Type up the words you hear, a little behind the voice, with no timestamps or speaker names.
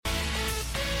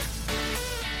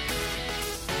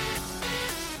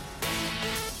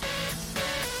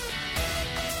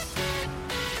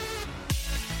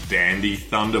Dandy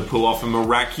Thunder pull off a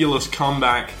miraculous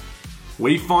comeback.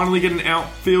 We finally get an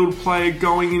outfield player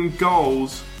going in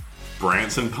goals.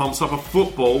 Branson pumps up a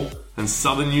football, and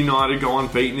Southern United go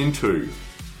unbeaten in 2.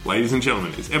 Ladies and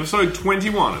gentlemen, it's episode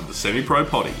 21 of the Semi-Pro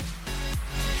Potty.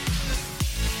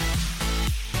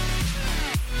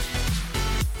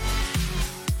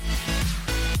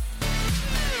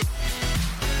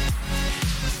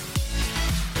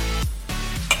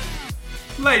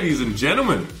 Ladies and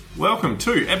gentlemen, welcome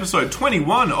to episode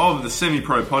 21 of the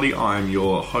Semi-Pro Potty. I am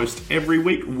your host every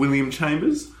week, William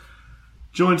Chambers.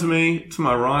 Joined to me, to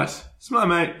my right, is my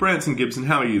mate, Branson Gibson.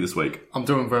 How are you this week? I'm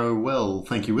doing very well,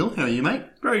 thank you, Will. How are you, mate?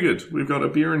 Very good. We've got a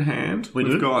beer in hand.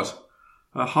 We've got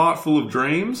a heart full of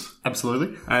dreams.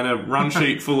 Absolutely. And a run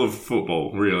sheet full of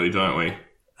football, really, don't we?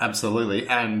 Absolutely.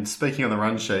 And speaking on the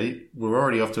run sheet, we're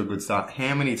already off to a good start.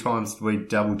 How many times did we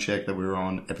double check that we were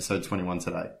on episode 21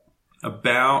 today?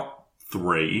 About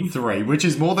 3. 3, which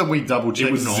is more than we double checked.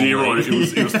 It was normally.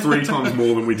 0. It was 3 times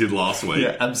more than we did last week.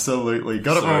 Yeah, absolutely.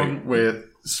 Got it wrong. We're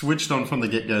switched on from the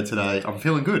get-go today. I'm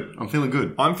feeling good. I'm feeling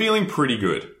pretty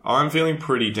good. I'm feeling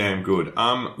pretty damn good.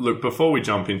 Look, before we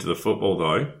jump into the football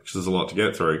though, because there's a lot to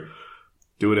get through,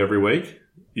 do it every week.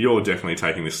 You're definitely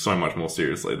taking this so much more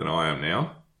seriously than I am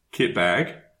now. Kit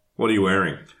bag. What are you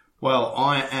wearing? Well,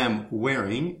 I am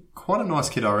wearing quite a nice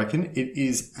kit, I reckon. It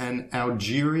is an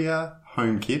Algeria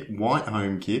home kit, white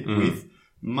home kit, with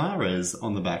Mahrez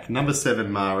on the back. Number 7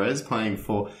 Mahrez playing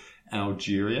for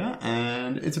Algeria,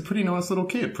 and it's a pretty nice little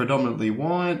kit. Predominantly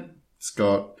white. It's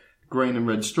got green and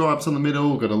red stripes on the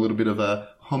middle. Got a little bit of a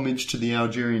homage to the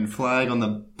Algerian flag on the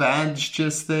badge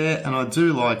just there. And I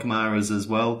do like Mahrez as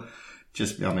well.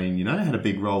 Had a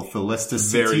big role for Leicester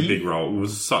City. Very big role. It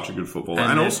was such a good footballer.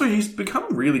 And also, he's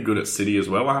become really good at City as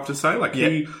well, I have to say.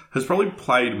 He has probably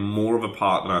played more of a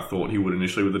part than I thought he would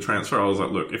initially with the transfer. I was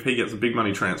like, look, if he gets a big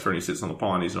money transfer and he sits on the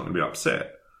pine, he's not going to be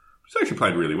upset. He's actually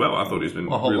played really well. I thought he's been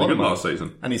really good last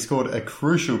season. And he scored a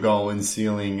crucial goal in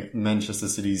sealing Manchester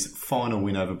City's final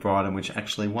win over Brighton, which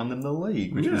actually won them the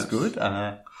league, which was good.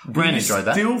 Brand enjoyed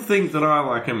that. I still think that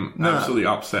I absolutely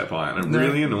upset by it. And it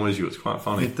really annoys you. It's quite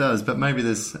funny. It does, but maybe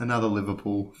there's another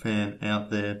Liverpool fan out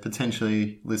there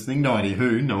potentially listening. No idea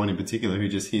who, no one in particular, who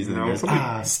just hears it and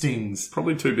goes, stings.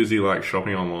 Probably too busy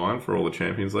shopping online for all the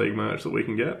Champions League merch that we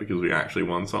can get because we actually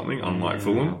won something, unlike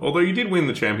Fulham. Although you did win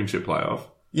the Championship playoff.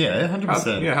 Yeah,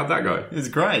 100%. How'd that go? It was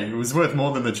great. It was worth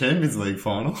more than the Champions League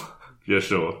final. Yeah,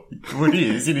 sure. Well, it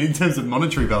is. In terms of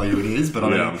monetary value, it is. But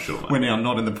I'm sure. Mate. We're now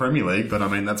not in the Premier League, but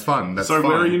that's fun. That's so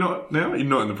fun. where are you not now? You're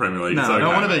not in the Premier League. No, I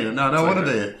don't want to be. I don't want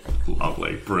to be it.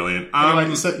 Lovely. Brilliant.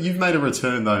 Anyway, so you've made a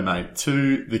return though, mate,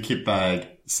 to the kit bag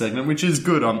segment, which is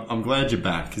good. I'm glad you're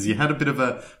back because you had a bit of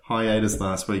a hiatus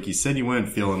last week. You said you weren't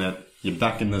feeling it. You're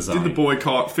back in the zone. Did the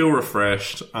boycott, feel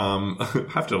refreshed. I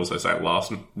have to also say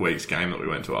last week's game that we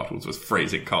went to afterwards was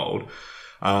freezing cold.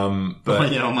 On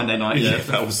Monday night. Yeah,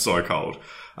 that was so cold.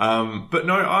 But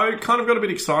no, I kind of got a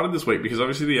bit excited this week because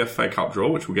obviously the FA Cup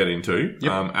draw, which we'll get into,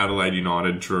 Adelaide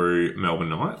United drew Melbourne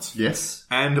Knights. Yes.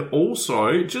 And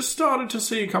also just started to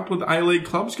see a couple of the A-League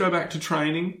clubs go back to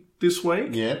training this week.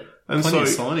 Yeah. And plenty of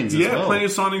signings as well. Yeah, plenty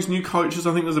of signings, new coaches.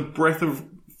 I think there's a breath of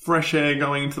fresh air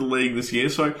going into the league this year.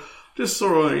 So just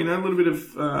saw a little bit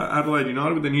of Adelaide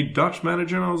United with the new Dutch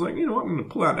manager, and I was like, you know what, I'm going to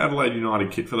pull out Adelaide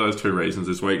United kit for those 2 reasons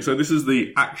this week. So this is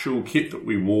the actual kit that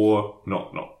we wore,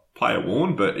 not player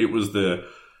worn, but it was the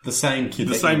same kit.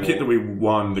 That we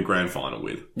won the grand final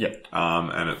with. Yep.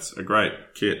 And it's a great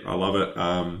kit. I love it.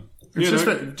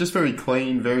 It's just very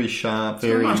clean, very sharp,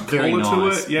 very nice to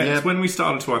it. Yeah, it's when we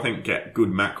started to, I think, get good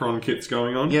Macron kits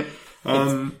going on. Yep.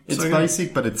 It's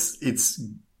basic, but it's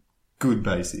good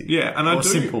basic. Yeah, and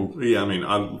simple. Yeah,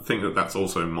 I think that's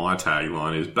also my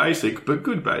tagline is basic, but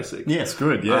good basic. Yes,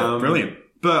 good. Yeah, brilliant.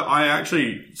 But I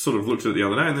actually sort of looked at it the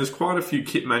other day, and there's quite a few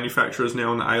kit manufacturers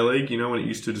now in the A-League, when it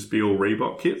used to just be all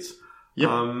Reebok kits. Yep.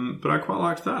 But I quite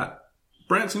liked that.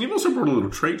 Branson, you've also brought a little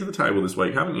treat to the table this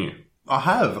week, haven't you? I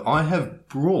have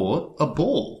brought a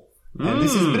ball. And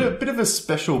this is a bit of a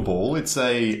special ball. It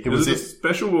was a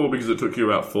special ball because it took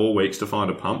you about 4 weeks to find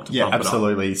a pump to pump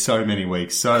absolutely. It up. So many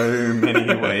weeks.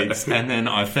 And then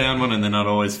I found one and then I'd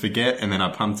always forget and then I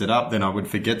pumped it up. Then I would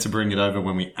forget to bring it over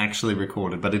when we actually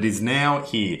recorded. But it is now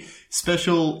here.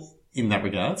 Special in that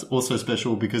regards. Also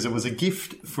special because it was a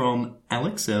gift from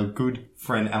Alex, our good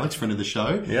friend Alex, friend of the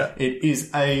show. Yeah. It is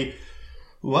a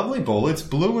lovely ball. It's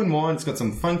blue and white. It's got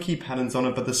some funky patterns on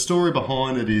it, but the story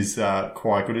behind it is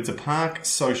quite good. It's a Park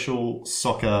Social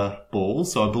Soccer ball.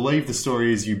 So I believe the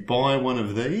story is you buy one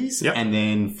of these, and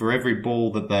then for every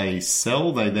ball that they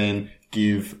sell, they then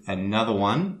give another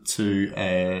one to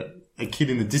a kid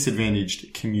in the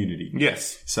disadvantaged community.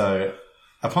 Yes. So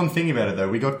Upon thinking about it, though,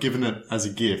 we got given it as a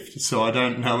gift, so I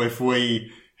don't know if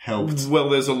we helped. Well,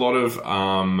 there's a lot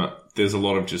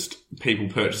of just people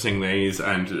purchasing these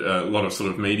and a lot of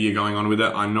sort of media going on with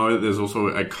it. I know that there's also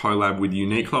a collab with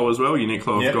Uniqlo as well.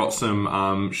 Uniqlo have got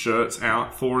some shirts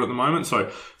out for it at the moment.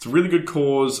 So it's a really good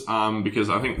cause because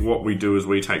I think what we do is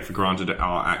we take for granted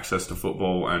our access to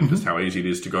football and just how easy it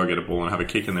is to go get a ball and have a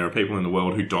kick. And there are people in the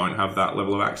world who don't have that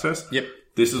level of access. Yep.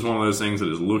 This is one of those things that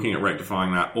is looking at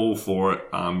rectifying that, all for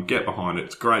it. Get behind it.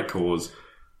 It's a great cause.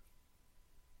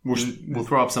 We'll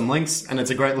throw up some links, and it's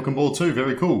a great looking ball too.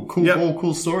 Very cool. Cool ball,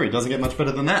 cool story. Doesn't get much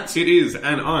better than that. It is,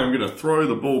 and I'm going to throw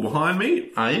the ball behind me.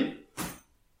 Are you?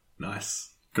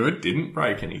 Nice. Good. Didn't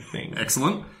break anything.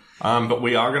 Excellent. But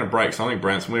we are going to break something,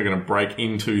 Branson. We're going to break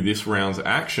into this round's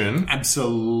action.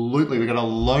 Absolutely. We've got a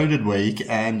loaded week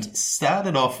and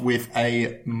started off with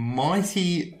a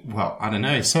mighty, well, I don't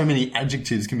know, so many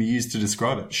adjectives can be used to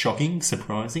describe it. Shocking,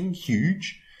 surprising,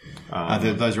 huge.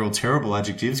 Those are all terrible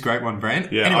adjectives. Great one,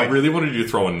 Brant. Yeah, anyway, I really wanted you to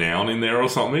throw a noun in there or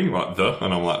something, like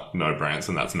and I'm like, no,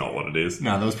 Branson, that's not what it is.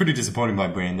 No, that was pretty disappointing by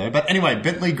Brand, though. But anyway,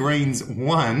 Bentley Greens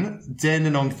 1,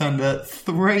 Dandenong Thunder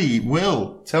 3.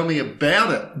 Will, tell me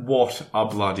about it. What a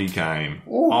bloody game.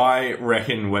 Ooh. I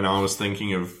reckon when I was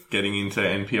thinking of getting into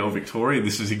NPL Victoria,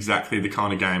 this is exactly the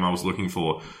kind of game I was looking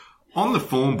for. On the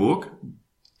form book,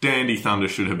 Dandy Thunder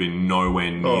should have been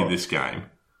nowhere near this game.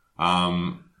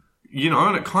 You know,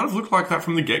 and it kind of looked like that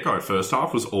from the get-go. First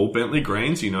half was all Bentley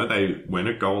Greens. You know, they went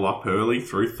a goal up early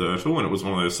through Thurtle, and it was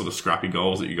one of those sort of scrappy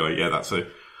goals that you go, yeah, that's a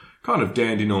kind of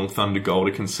Dandenong Thunder goal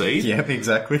to concede. Yep,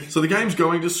 exactly. So the game's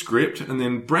going to script, and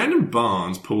then Brandon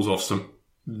Barnes pulls off some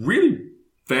really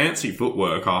fancy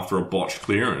footwork after a botched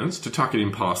clearance to tuck it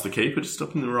in past the keeper, just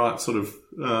up in the right sort of,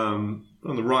 on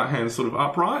the right-hand sort of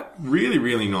upright. Really,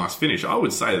 really nice finish. I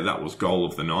would say that was goal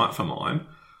of the night for mine.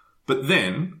 But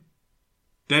then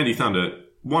Dandy Thunder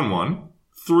 1-1,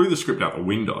 threw the script out the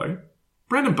window.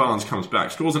 Brandon Barnes comes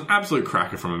back, scores an absolute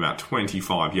cracker from about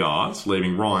 25 yards,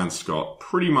 leaving Ryan Scott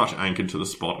pretty much anchored to the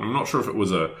spot. And I'm not sure if it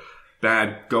was a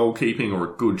bad goalkeeping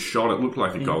or a good shot. It looked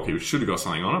like the goalkeeper should have got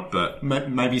something on it, but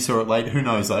maybe saw it late. Who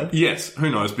knows, though? Yes, who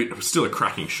knows? But it was still a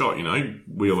cracking shot, you know.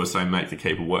 We always say make the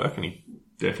keeper work, and he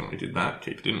definitely did that.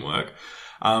 Keeper didn't work.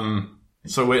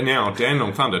 So we're now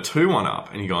Dandenong Thunder 2-1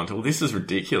 up, and you're going, well, this is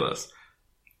ridiculous.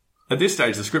 At this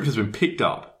stage, the script has been picked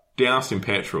up, doused in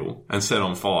petrol, and set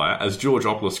on fire as George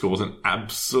Opoulos scores an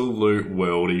absolute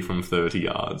worldie from 30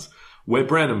 yards, where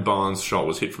Brandon Barnes' shot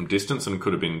was hit from distance and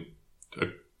could have been a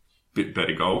bit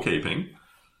better goalkeeping.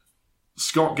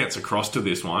 Scott gets across to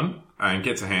this one and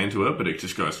gets a hand to it, but it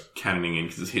just goes cannoning in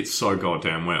because it's hit so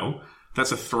goddamn well.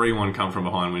 That's a 3-1 come from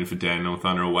behind win for Dandenong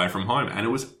Thunder away from home, and it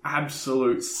was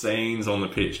absolute scenes on the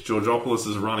pitch. George Opoulos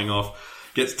is running off,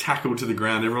 gets tackled to the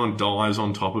ground. Everyone dives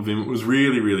on top of him. It was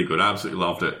really, really good. Absolutely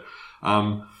loved it.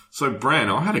 So, Bran,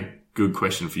 I had a good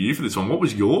question for you for this one. What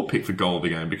was your pick for goal of the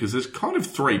game? Because there's kind of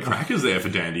three crackers there for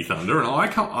Dandy Thunder, and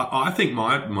I think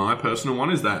my personal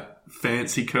one is that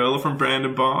fancy curler from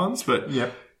Brandon Barnes, but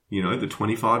you know, the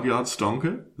 25-yard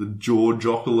stonker, the George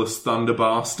Opoulos Thunder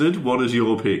bastard. What is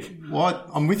your pick? What?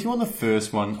 I'm with you on the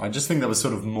first one. I just think that was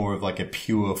sort of more of like a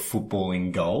pure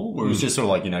footballing goal, where it was just sort of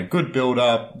like, you know, good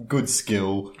build-up, good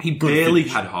skill. He barely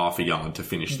had half a yard to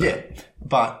finish that. Yeah,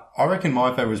 but I reckon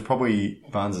my favourite was probably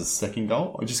Barnes' second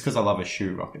goal, just because I love a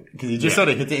shoe rocket. Because he just sort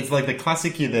of hits it. It's like the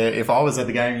classic you're there. If I was at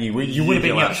the game, you would have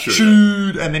been like,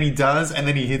 shoot, and then he does, and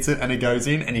then he hits it, and it goes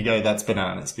in, and you go, that's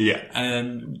bananas. Yeah.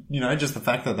 And, you know, just the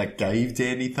fact that gave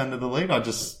Dandy Thunder the lead,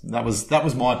 that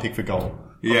was my pick for goal.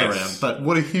 Yes. But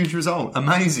what a huge result.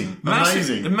 Amazing.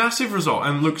 Massive result.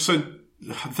 And look, so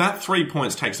that 3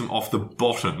 points takes them off the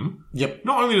bottom. Yep.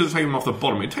 Not only does it take them off the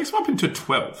bottom, it takes them up into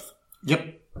 12th.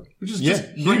 Yep. Which is just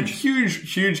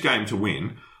huge game to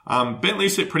win. Bentley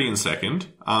sit pretty in second,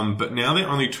 but now they're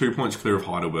only 2 points clear of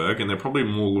Heidelberg, and they're probably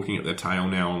more looking at their tail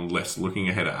now and less looking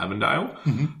ahead at Avondale.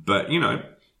 Mm-hmm. But, you know,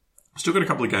 still got a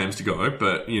couple of games to go,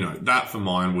 but, you know, that for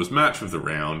mine was match of the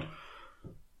round.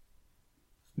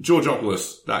 George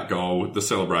Opoulos, that goal, the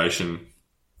celebration,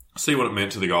 see what it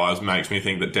meant to the guys, makes me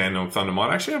think that Dandenong Thunder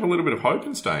might actually have a little bit of hope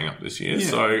in staying up this year. Yeah.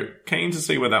 So, keen to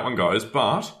see where that one goes,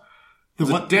 but it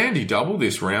was a dandy double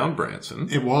this round, Branson.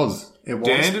 It was.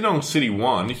 Dandenong City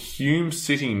 1, Hume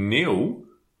City 0.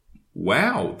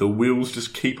 Wow, the wheels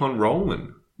just keep on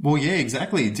rolling. Well, yeah,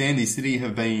 exactly. Dandy City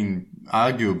have been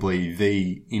arguably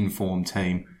the informed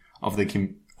team of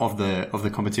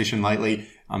the competition lately.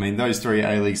 I mean, those three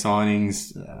A-League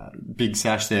signings, big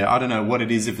sash there. I don't know what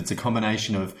it is, if it's a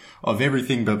combination of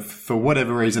everything, but for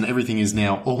whatever reason, everything is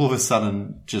now all of a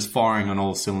sudden just firing on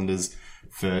all cylinders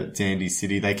for Dandy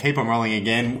City. They keep on rolling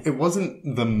again. It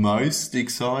wasn't the most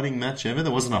exciting match ever.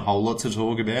 There wasn't a whole lot to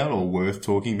talk about or worth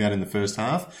talking about in the first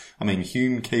half. I mean,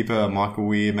 Hume keeper Michael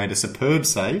Weir made a superb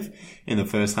save in the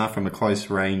first half from a close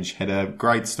range header.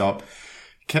 Great stop.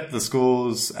 Kept the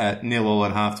scores at 0-0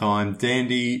 at halftime.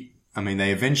 Dandy, I mean,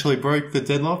 they eventually broke the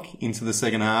deadlock into the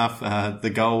second half. The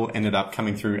goal ended up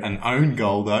coming through an own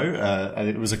goal, though.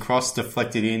 It was a cross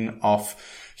deflected in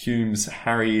off Hume's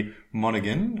Harry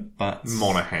Monaghan, but...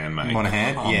 Monaghan, mate.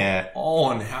 Monaghan, yeah.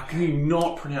 On, how can you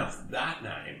not pronounce that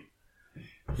name?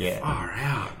 Yeah. Far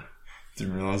out.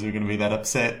 Didn't realise we were going to be that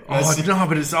upset. Oh, no,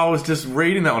 but I was just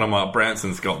reading that one. I'm like,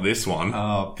 Branson's got this one.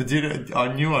 Oh, but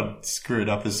I knew I'd screw it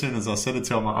up as soon as I said it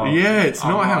to him. Like, oh, yeah, it's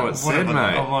not how it's said, mate.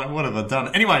 I'm like, what have I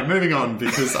done? Anyway, moving on,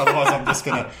 because otherwise I'm just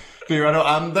going to be right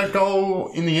on. That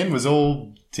goal in the end was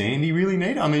all Dandy really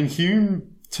needed. I mean,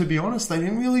 Hume, to be honest, they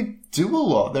didn't really do a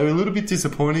lot. They were a little bit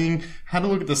disappointing. Had a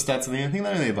look at the stats at the end. I think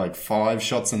they only had like 5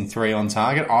 shots and 3 on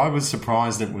target. I was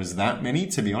surprised it was that many,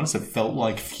 to be honest. It felt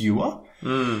like fewer.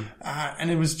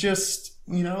 And it was just,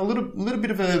 you know, a little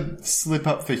bit of a slip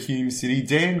up for Hume City.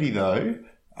 Dandy, though,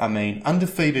 I mean,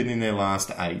 undefeated in their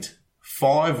last 8,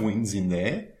 5 wins in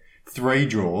there, 3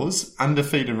 draws.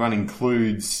 Undefeated run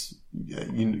includes there's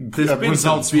been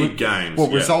results, some big games. Well,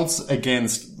 results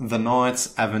against the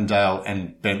Knights, Avondale,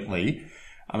 and Bentley.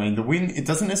 I mean, the win, it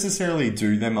doesn't necessarily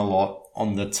do them a lot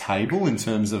on the table in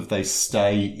terms of they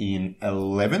stay in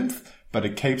 11th. But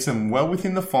it keeps them well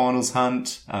within the finals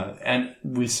hunt. And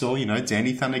we saw, you know,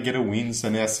 Dandy Thunder get a win. So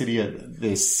now City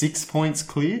they're 6 points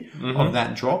clear of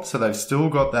that drop. So they've still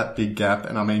got that big gap.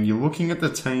 And I mean, you're looking at the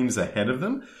teams ahead of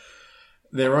them.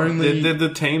 They're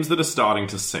the teams that are starting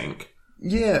to sink.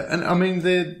 Yeah. And I mean,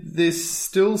 they're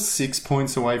still 6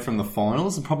 points away from the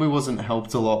finals. It probably wasn't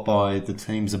helped a lot by the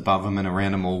teams above them and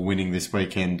around them all winning this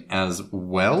weekend as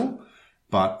well.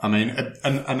 But, I mean,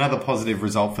 another positive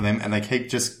result for them, and they keep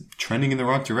just trending in the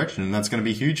right direction, and that's going to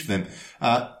be huge for them.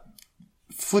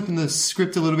 Flipping the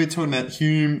script a little bit, talking about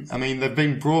Hume, I mean, they've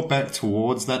been brought back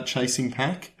towards that chasing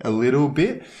pack a little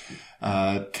bit.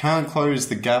 Can't close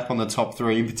the gap on the top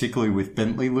 3, particularly with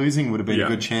Bentley losing. Would have been a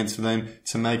good chance for them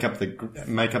to make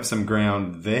up some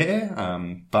ground there.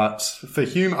 But for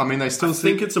Hume, I mean, they still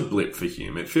think it's a blip for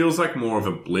Hume. It feels like more of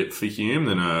a blip for Hume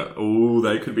than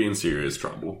they could be in serious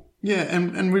trouble. Yeah,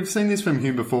 and we've seen this from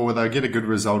Hume before where they get a good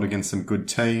result against some good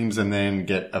teams and then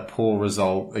get a poor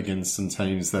result against some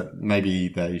teams that maybe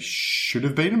they should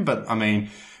have beaten. But, I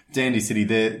mean, Dandy City,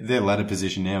 their ladder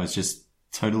position now is just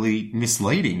totally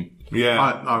misleading. Yeah,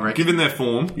 I reckon. Given their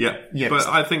form, yeah. But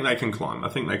I think they can climb. I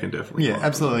think they can definitely climb. Yeah,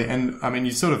 absolutely. And, I mean,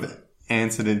 you sort of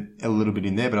answered it a little bit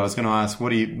in there, but I was going to ask,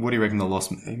 what do you reckon the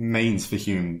loss means for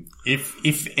Hume,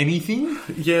 if anything?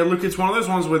 Yeah, look, it's one of those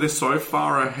ones where they're so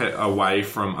far away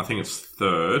from, I think it's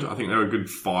 3rd. I think they're a good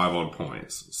 5 odd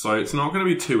points. So it's not going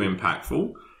to be too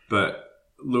impactful. But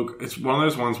look, it's one of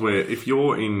those ones where if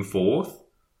you're in 4th,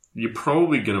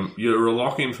 you're a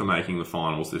lock in for making the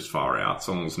finals this far out,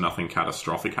 so long as nothing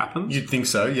catastrophic happens. You'd think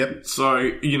so, yep. So,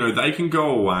 you know, they can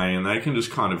go away and they can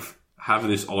just kind of have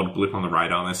this odd blip on the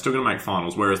radar and they're still going to make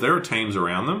finals, whereas there are teams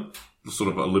around them,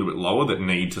 sort of a little bit lower, that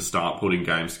need to start putting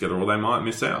games together or they might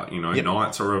miss out. You know,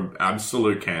 Knights are an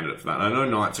absolute candidate for that. And I know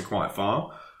Knights are quite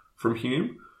far from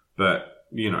Hume, but,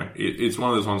 you know, it's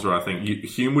one of those ones where I think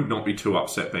Hume would not be too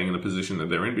upset being in the position that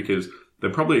they're in because they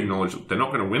probably acknowledge that they're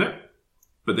not going to win it,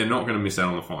 but they're not going to miss out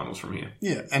on the finals from here.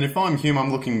 Yeah, and if I'm Hume,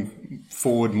 I'm looking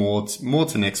forward more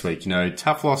to next week. You know,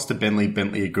 tough loss to Bentley.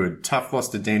 Bentley are good. Tough loss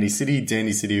to Dandy City.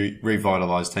 Dandy City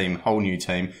revitalised team, whole new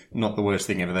team. Not the worst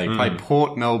thing ever. They play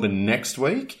Port Melbourne next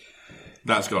week.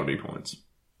 That's got to be points.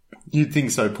 You'd think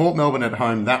so. Port Melbourne at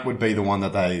home, that would be the one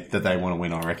that they want to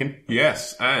win, I reckon.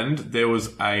 Yes, and there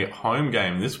was a home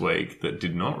game this week that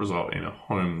did not result in a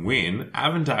home win.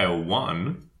 Avondale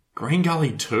 1, Green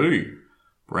Gully 2.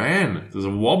 Bran, there's a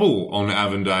wobble on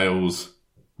Avondale's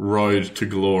road to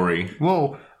glory.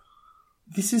 Well,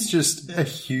 this is just a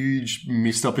huge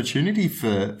missed opportunity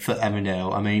for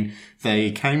Avondale. I mean,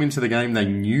 they came into the game, they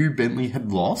knew Bentley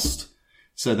had lost,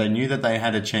 so they knew that they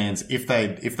had a chance, if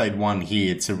they'd won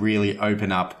here, to really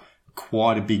open up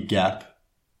quite a big gap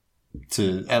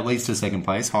to at least a second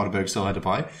place. Heidelberg still had to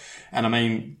play. And I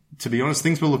mean, to be honest,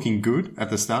 things were looking good at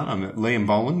the start. I mean, Liam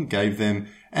Boland gave them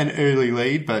an early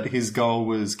lead, but his goal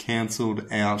was cancelled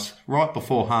out right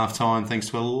before half-time thanks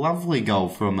to a lovely goal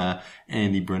from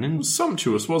Andy Brennan. It was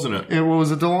sumptuous, wasn't it? It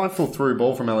was a delightful through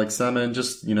ball from Alex Salmon.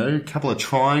 Just, you know, a couple of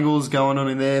triangles going on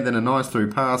in there, then a nice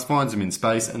through pass, finds him in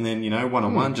space, and then, you know,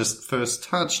 one-on-one, just first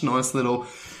touch, nice little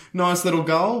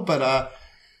goal. But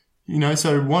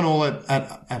So 1-1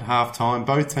 at half time.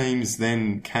 Both teams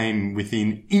then came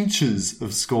within inches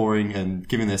of scoring and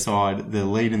giving their side the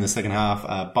lead in the second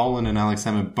half. Boland and Alex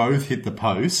Salmon both hit the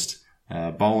post.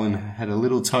 Boland had a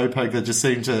little toe poke that just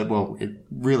seemed to, it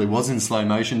really was in slow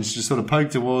motion. It's just sort of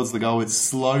poked towards the goal. It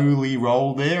slowly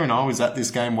rolled there, and I was at this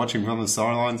game watching from the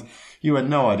sidelines. You had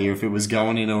no idea if it was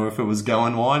going in or if it was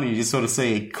going wide. You just sort of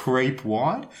see it creep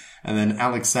wide. And then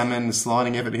Alex Salmon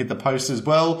sliding effort hit the post as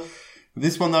well.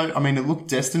 This one though, it looked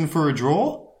destined for a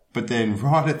draw. But then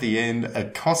right at the end, a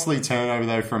costly turnover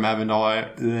though from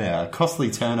Avondale.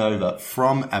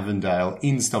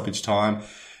 In stoppage time.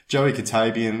 Joey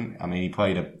Katabian, he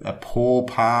played a poor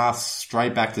pass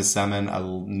straight back to Salmon, a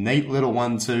neat little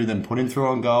 1-2, then put him through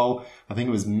on goal. I think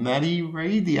it was Matty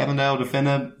Reid, the Avondale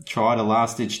defender, tried a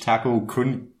last-ditch tackle,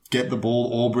 couldn't get the ball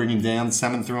or bring him down.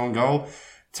 Salmon through on goal,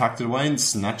 tucked it away and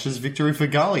snatches victory for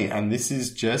Gully. And this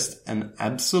is just an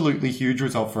absolutely huge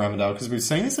result for Avondale, because we've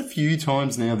seen this a few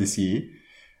times now this year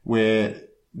where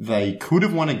they could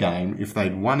have won a game. If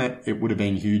they'd won it, it would have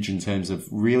been huge in terms of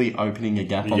really opening a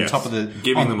gap on top of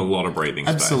giving them a lot of breathing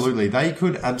space. Absolutely. They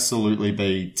could absolutely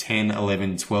be 10,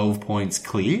 11, 12 points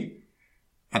clear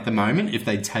at the moment if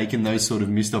they'd taken those sort of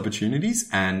missed opportunities,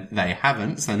 and they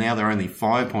haven't. So now they're only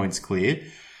 5 points clear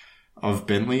of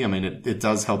Bentley. It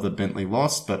does help that Bentley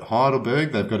lost, but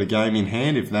Heidelberg, they've got a game in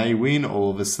hand. If they win,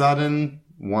 all of a sudden,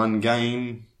 one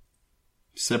game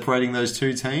separating those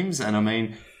two teams.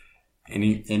 And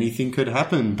anything could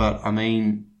happen, but I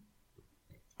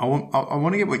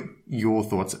want to get what your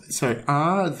thoughts. So,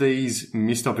 are these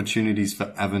missed opportunities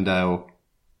for Avondale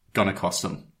going to cost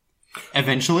them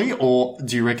eventually, or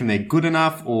do you reckon they're good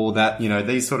enough, or that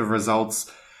these sort of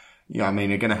results, are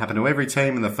going to happen to every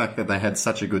team, and the fact that they had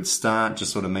such a good start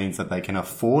just sort of means that they can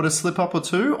afford a slip up or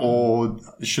two, or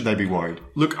should they be worried?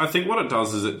 Look, I think what it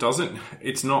does is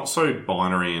it's not so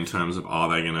binary in terms of are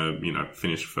they going to,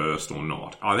 finish first or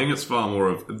not. I think it's far more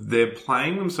of they're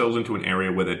playing themselves into an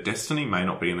area where their destiny may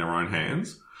not be in their own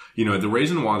hands. The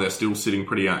reason why they're still sitting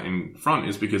pretty out in front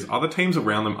is because other teams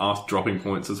around them are dropping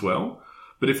points as well.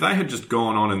 But if they had just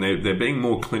gone on and they're being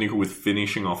more clinical with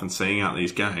finishing off and seeing out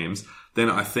these games, then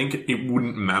I think it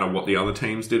wouldn't matter what the other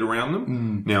teams did around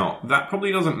them. Now, that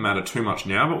probably doesn't matter too much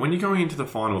now, but when you're going into the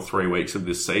final 3 weeks of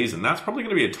this season, that's probably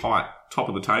going to be a tight top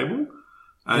of the table.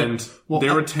 And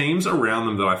there are teams around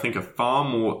them that I think are far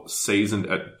more seasoned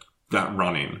at that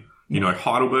run-in.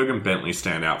 Heidelberg and Bentley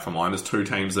stand out for mine as two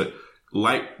teams that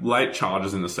late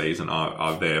charges in the season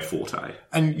are their forte.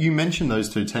 And you mentioned those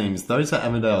two teams. Those are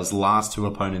Avondale's last two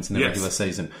opponents in the regular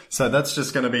season. So that's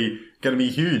just going to be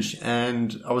huge.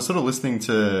 And I was sort of listening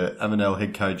to Avondale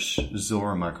head coach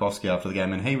Zora Markowski after the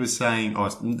game, and he was saying,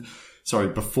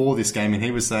 before this game, and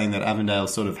he was saying that Avondale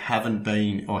sort of haven't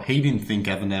been, or he didn't think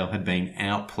Avondale had been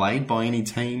outplayed by any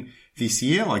team this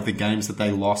year. Like the games that they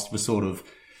lost were sort of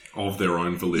their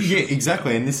own volition. Yeah,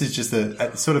 exactly. And this is just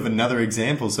a sort of another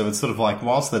example. So it's sort of like,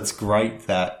 whilst that's great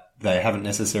that they haven't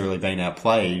necessarily been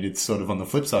outplayed, it's sort of on the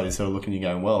flip side, you're sort of looking and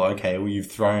going, well, okay, you've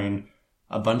thrown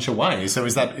a bunch away. So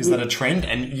is that a trend?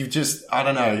 And you've just, I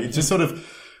don't know, it just sort of,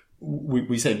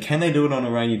 we said, can they do it on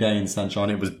a rainy day in sunshine?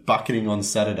 It was bucketing on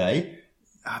Saturday.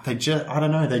 I think this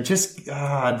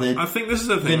is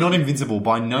the thing. They're not invincible.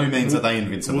 By no means are they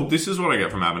invincible. Well, this is what I get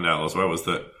from Avondale as well, is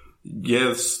that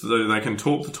yes, they can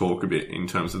talk the talk a bit in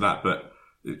terms of that, but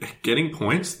getting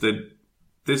points,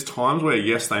 there's times where,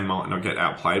 yes, they might not get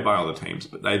outplayed by other teams,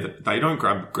 but they don't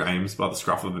grab games by the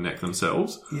scruff of the neck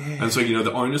themselves. Yeah. And so,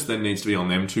 the onus then needs to be on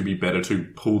them to be better to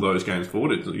pull those games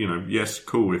forward. Yes,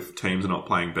 cool, if teams are not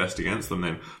playing best against them,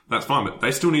 then that's fine, but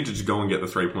they still need to just go and get the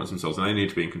 3 points themselves, and they need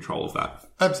to be in control of that.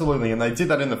 Absolutely, and they did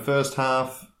that in the first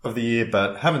half of the year,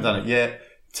 but haven't done it yet.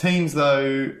 Teams,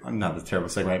 though, another terrible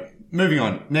segue. Moving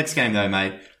on. Next game, though,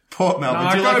 mate. Port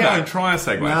Melbourne. No, go and try a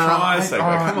segue. Try a segue.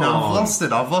 Come on. I've lost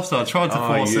it. I tried to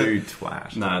force it. You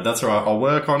twat. No, that's all right. I'll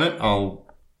work on it.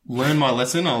 I'll learn my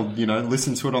lesson. I'll,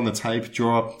 listen to it on the tape,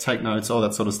 draw up, take notes, all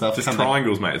that sort of stuff. Just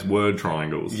triangles, mate. It's word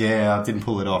triangles. Yeah, I didn't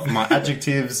pull it off. My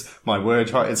adjectives, my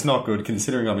word, it's not good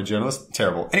considering I'm a journalist.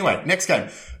 Terrible. Anyway, next game.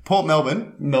 Port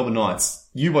Melbourne, Melbourne Knights.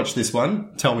 You watched this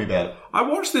one. Tell me about it. I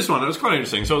watched this one. It was quite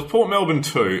interesting. So it was Port Melbourne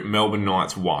 2, Melbourne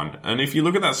Knights 1. And if you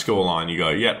look at that scoreline, you go,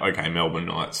 okay, Melbourne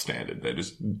Knights standard. They're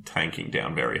just tanking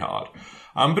down very hard.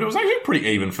 But it was actually a pretty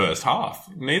even first half.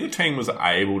 Neither team was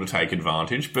able to take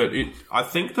advantage, but I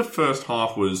think the first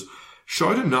half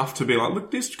showed enough to be like,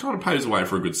 look, this kind of paves the way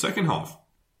for a good second half.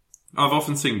 I've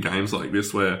often seen games like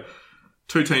this where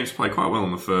two teams play quite well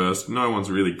in the first. No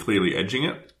one's really clearly edging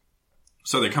it.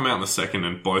 So they come out in the second,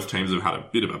 and both teams have had a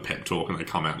bit of a pep talk, and they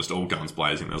come out just all guns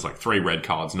blazing. There's like 3 red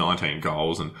cards, 19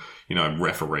 goals, and, you know,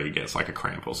 referee gets like a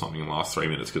cramp or something in the last 3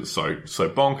 minutes because it's so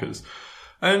bonkers.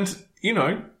 And, you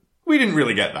know, we didn't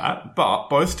really get that, but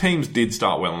both teams did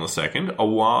start well in the second.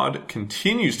 Awad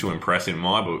continues to impress in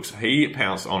my books. He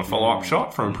pounced on a follow-up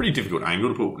shot from a pretty difficult angle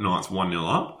to put Knights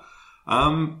 1-0 up.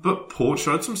 But Port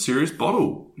showed some serious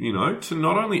bottle, you know, to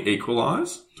not only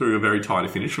equalise through a very tidy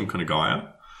finish from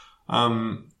Kunagaya,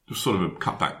 sort of a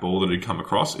cutback ball that had come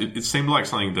across. It seemed like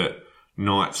something that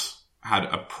Knights had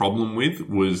a problem with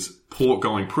was Port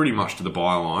going pretty much to the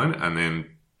byline and then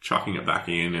chucking it back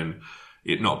in and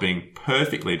it not being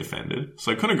perfectly defended.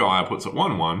 So Kunagaya puts it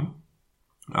 1-1.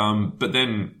 But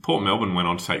then Port Melbourne went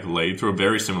on to take the lead through a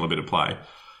very similar bit of play.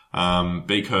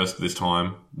 Beakhurst this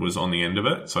time was on the end of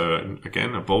it. So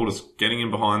again, a ball just getting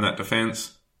in behind that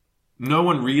defence. No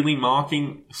one really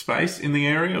marking space in the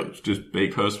area. It's just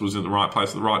Beakhurst was in the right place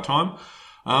at the right time.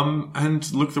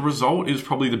 And look, the result is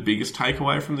probably the biggest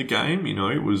takeaway from the game. You know,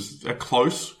 it was a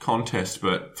close contest,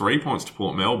 but 3 points to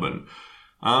Port Melbourne.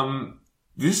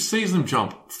 This sees them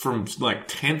jump from like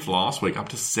 10th last week up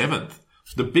to 7th.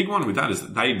 The big one with that is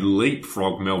that they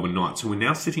leapfrog Melbourne Knights, who are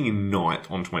now sitting in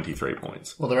 9th on 23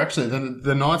 points. Well, they're actually,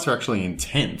 the Knights are actually in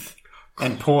 10th.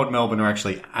 And Port Melbourne are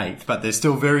actually 8th, but they're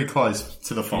still very close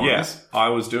to the finals. Yes, I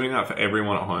was doing that for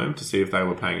everyone at home to see if they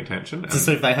were paying attention. To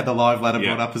see if they had the live ladder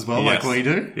brought up as well, like we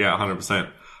do? Yeah,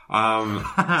 100%.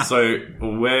 So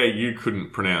where you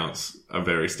couldn't pronounce a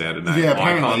very standard name,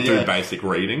 I can't do basic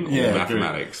reading or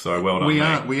mathematics, so well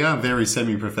done, We are very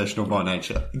semi-professional by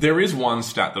nature. There is one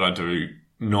stat that I do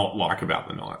not like about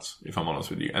the Knights, if I'm honest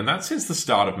with you, and that's since the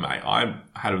start of May. I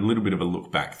had a little bit of a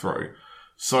look back through.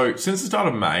 So, since the start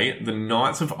of May, the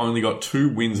Knights have only got 2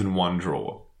 wins and 1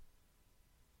 draw.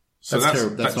 So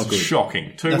that's not good.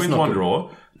 Shocking. 2 wins, 1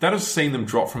 draw. That has seen them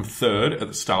drop from 3rd at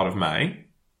the start of May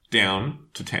down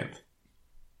to 10th.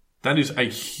 That is a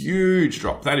huge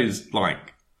drop. That is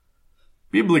like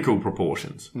biblical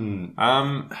proportions.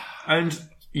 And,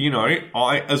 you know,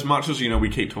 as much as, you know, we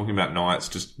keep talking about Knights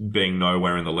just being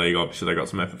nowhere in the league, obviously they got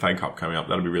some FFA Cup coming up,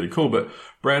 that'll be really cool. But,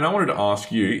 Brad, I wanted to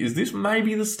ask you, is this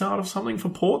maybe the start of something for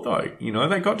Port, though? You know,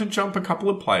 they got to jump a couple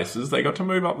of places, they got to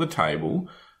move up the table,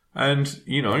 and,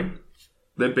 you know,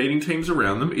 they're beating teams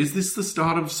around them. Is this the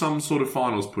start of some sort of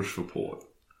finals push for Port?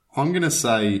 I'm going to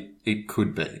say it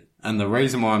could be. And the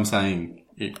reason why I'm saying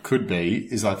it could be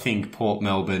is I think Port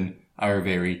Melbourne are a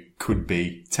very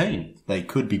could-be team. They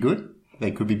could be good. They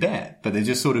could be bad, but they're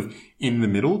just sort of in the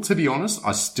middle. To be honest,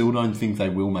 I still don't think they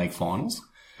will make finals.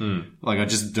 Like, I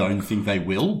just don't think they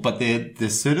will, but they're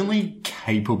certainly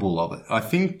capable of it. I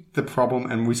think the problem,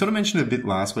 and we sort of mentioned it a bit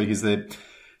last week, is they're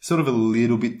sort of a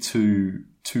little bit too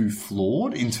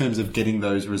flawed in terms of getting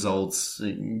those results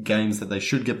in games that they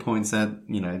should get points at,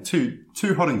 you know, too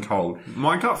hot and cold.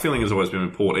 My gut feeling has always been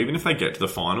with Port, even if they get to the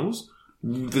finals,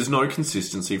 there's no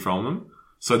consistency from them.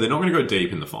 So they're not going to go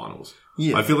deep in the finals.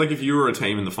 Yeah. I feel like if you were a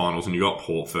team in the finals and you got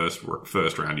Port first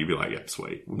round, you'd be like, yeah,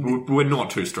 sweet. We're not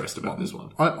too stressed about this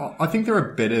one. I think there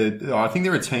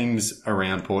are teams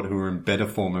around Port who are in better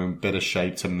form and in better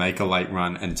shape to make a late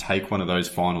run and take one of those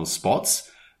final spots.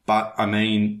 But, I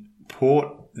mean,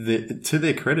 Port, to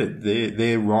their credit,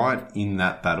 they're right in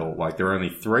that battle. Like, they're only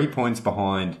 3 points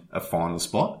behind a final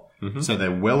spot. Mm-hmm. So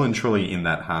they're well and truly in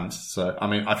that hunt. So, I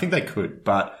mean, I think they could,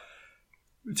 but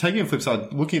taking a flip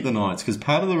side, looking at the Knights, because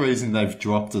part of the reason they've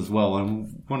dropped as well,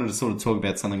 and wanted to sort of talk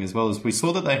about something as well, is we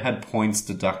saw that they had points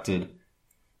deducted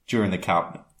during the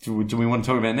Cup. Do we want to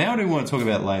talk about it now, or do we want to talk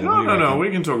about it later? No,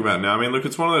 we can talk about it now. I mean, look,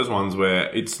 it's one of those ones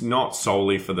where it's not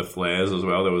solely for the flares as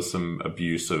well. There was some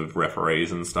abuse of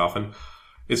referees and stuff, and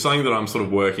it's something that I'm sort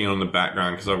of working on in the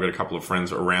background because I've got a couple of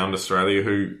friends around Australia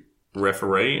who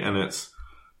referee, and it's,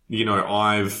 you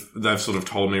know, they've sort of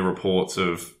told me reports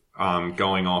of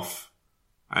going off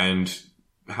and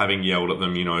having yelled at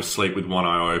them, you know, sleep with one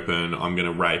eye open, I'm going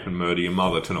to rape and murder your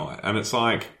mother tonight. And it's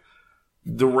like,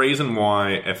 the reason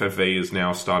why FFV is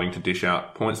now starting to dish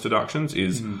out points deductions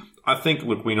is, I think,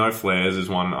 look, we know flares is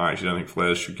one. I actually don't think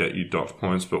flares should get you docked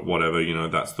points, but whatever, you know,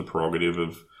 that's the prerogative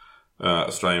of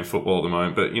Australian football at the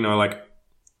moment. But, you know, like,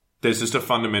 there's just a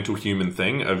fundamental human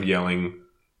thing of yelling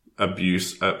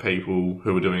abuse at people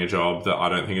who are doing a job that I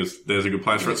don't think there's a good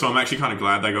place for it. So I'm actually kind of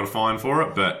glad they got a fine for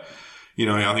it, but, you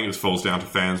know, I think it just falls down to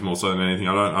fans more so than anything.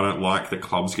 I don't like that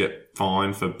clubs get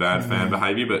fined for bad fan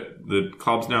behaviour, but the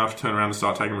clubs now have to turn around and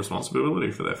start taking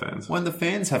responsibility for their fans. When the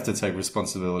fans have to take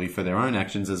responsibility for their own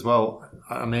actions as well.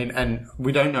 I mean, and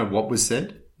we don't know what was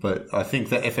said But I think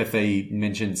the FFE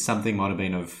mentioned something might have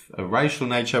been of a racial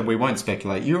nature. We won't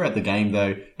speculate. You were at the game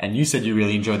though, and you said you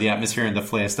really enjoyed the atmosphere and the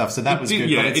flair stuff, so that was good.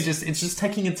 Yeah, but it's just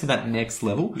taking it to that next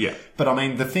level. Yeah. But I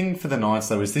mean, the thing for the Knights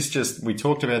though is we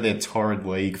talked about their torrid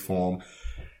league form.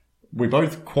 We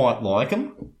both quite like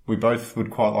them. We both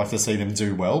would quite like to see them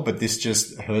do well, but this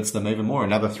just hurts them even more.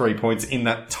 Another 3 points in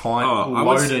that tight,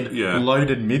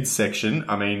 loaded midsection.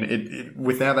 I mean,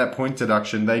 without that point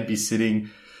deduction, they'd be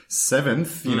sitting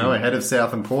 7th, ahead of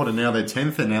South and Port, and now they're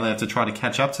 10th, and now they have to try to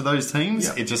catch up to those teams.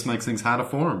 Yeah. It just makes things harder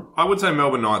for them. I would say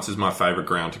Melbourne Knights is my favourite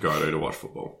ground to go to watch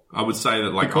football. I would say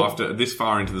that, after this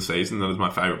far into the season, that is my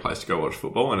favourite place to go watch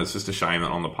football, and it's just a shame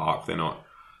that on the park they're not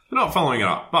following it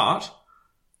up. But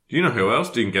do you know who else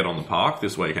didn't get on the park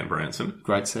this weekend, Branson?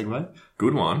 Great segue.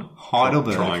 Good one.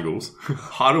 Heidelberg. Triangles.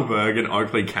 Heidelberg and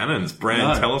Oakley Cannons.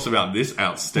 Tell us about this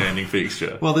outstanding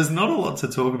fixture. Well, there's not a lot to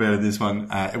talk about in this one.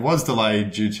 It was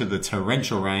delayed due to the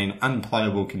torrential rain,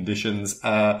 unplayable conditions.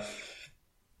 All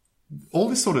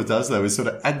this sort of does, though, is sort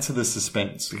of add to the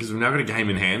suspense. Because we've now got a game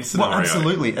in hand scenario. Well,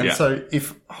 absolutely. And so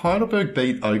if Heidelberg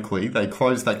beat Oakley, they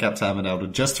close that gap to Avondale to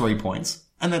just 3 points.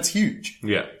 And that's huge.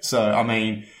 Yeah. So, I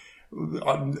mean,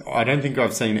 I don't think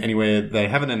I've seen anywhere. They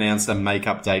haven't announced a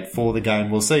make-up date for the game.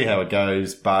 We'll see how it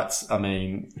goes, but I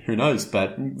mean, who knows?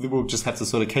 But we'll just have to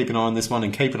sort of keep an eye on this one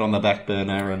and keep it on the back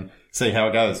burner and see how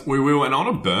it goes. We will, and on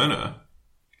a burner,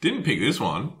 didn't pick this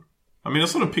one. I mean, I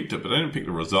sort of picked it, but I didn't pick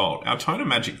the result. Altona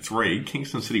Magic 3,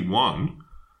 Kingston City 1.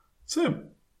 So,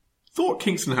 thought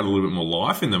Kingston had a little bit more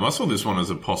life in them. I saw this one as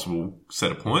a possible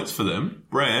set of points for them.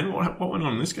 Bran, what went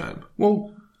on in this game?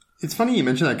 Well, it's funny you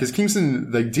mention that because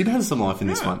Kingston, they did have some life in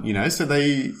this one, so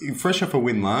they, fresh off a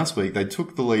win last week, they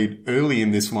took the lead early in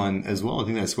this one as well. I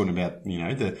think they scored about,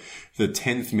 the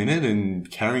 10th minute and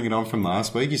carrying it on from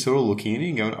last week. You're sort of looking at it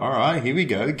and going, all right, here we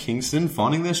go. Kingston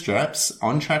finding their straps,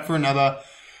 on track for another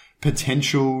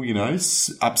potential,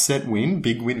 upset win,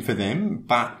 big win for them.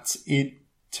 But it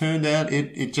turned out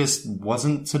it just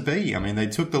wasn't to be. I mean, they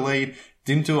took the lead,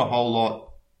 didn't do a whole lot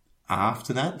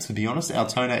after that, to be honest.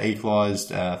 Altona equalised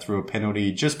through a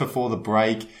penalty just before the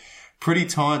break. Pretty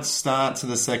tight start to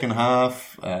the second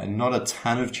half. Not a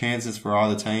ton of chances for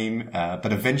either team.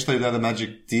 But eventually, though, the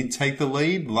Magic did take the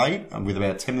lead late with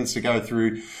about 10 minutes to go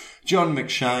through John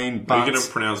McShane. But are you going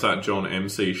to pronounce that John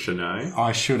MC Shanae?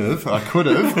 I should have. I could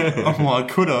have. I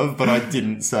could have, but I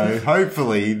didn't. So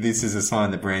hopefully this is a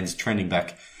sign that Brand's trending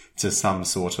back to some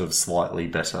sort of slightly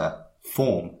better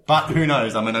form. But who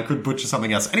knows? I mean, I could butcher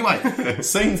something else. Anyway,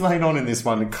 scenes laid on in this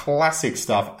one. Classic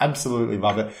stuff. Absolutely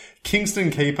love it.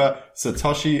 Kingston keeper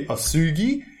Satoshi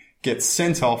Osugi gets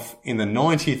sent off in the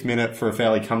 90th minute for a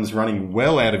foul. He comes running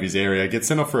well out of his area, gets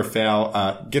sent off for a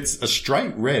foul, gets a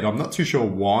straight red. I'm not too sure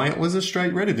why it was a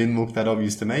straight red. It didn't look that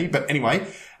obvious to me. But anyway,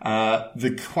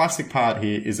 the classic part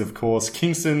here is, of course,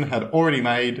 Kingston had already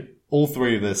made all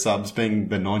three of their subs, being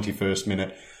the 91st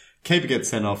minute. Keeper gets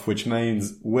sent off, which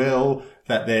means,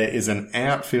 that there is an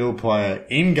outfield player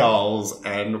in goals,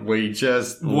 and we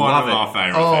just love it. One of our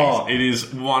favourite things. It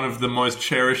is one of the most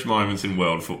cherished moments in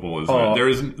world football, isn't it?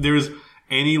 There is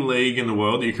any league in the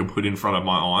world that you could put in front of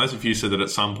my eyes. If you said that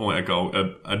at some point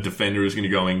a defender is going to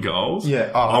go in goals,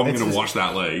 I'm going to watch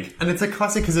that league. And it's a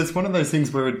classic because it's one of those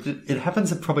things where it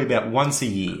happens probably about once a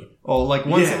year. Or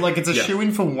it's a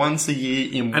shoe-in for once a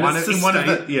year in one of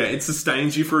the... Yeah, it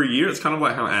sustains you for a year. It's kind of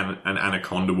like how an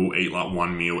anaconda will eat like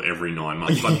one meal every 9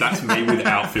 months. But that's me with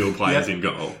outfield players in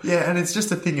goal. Yeah, and it's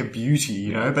just a thing of beauty,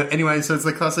 you know. But anyway, so it's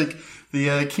the classic...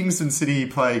 The Kingston City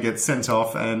player gets sent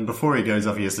off, and before he goes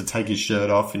off, he has to take his shirt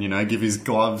off and, give his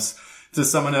gloves to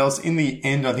someone else. In the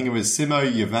end, I think it was Simo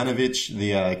Jovanovic,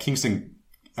 the Kingston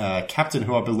captain,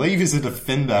 who I believe is a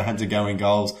defender, had to go in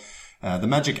goals. The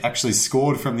Magic actually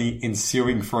scored from the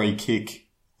ensuing free kick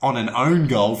on an own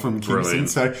goal from Kingston. Brilliant.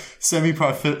 So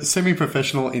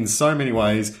semi-professional in so many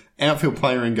ways. Outfield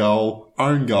player in goal,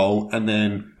 own goal, and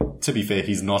then, to be fair,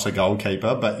 he's not a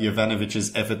goalkeeper, but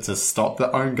Jovanovic's effort to stop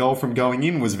the own goal from going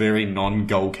in was very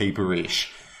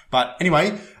non-goalkeeper-ish. But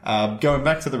anyway, going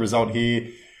back to the result here,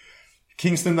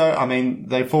 Kingston, though, I mean,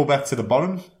 they fall back to the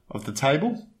bottom of the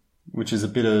table, which is a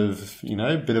bit of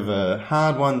a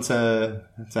hard one to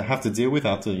have to deal with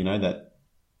after, that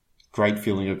great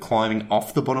feeling of climbing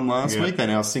off the bottom last week. They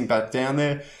now sink back down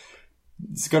there.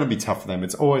 It's going to be tough for them.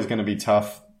 It's always going to be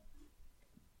tough.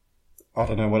 I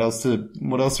don't know what else to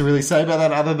really say about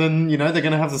that other than, they're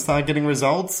going to have to start getting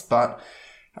results. But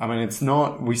I mean, it's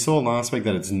not. We saw last week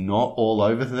that it's not all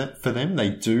over for them.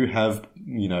 They do have,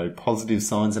 positive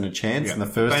signs and a chance. In the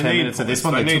first 10 minutes of this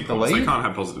one, they took the lead. They can't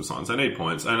have positive signs. They need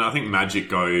points. And I think Magic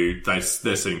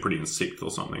they're sitting pretty in 6th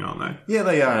or something, aren't they? Yeah,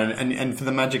 they are. And for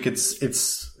the Magic, it's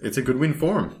a good win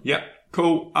for them. Yeah,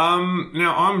 cool.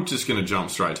 Now I'm just going to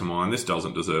jump straight to mine. This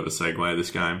doesn't deserve a segue,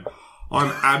 this game.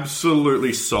 I'm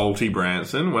absolutely salty,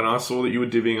 Branson, when I saw that you were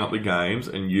divvying up the games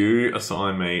and you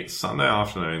assigned me Sunday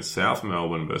afternoon, South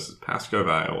Melbourne versus Pascoe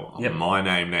Vale, my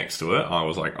name next to it. I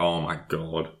was like, oh my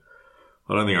God,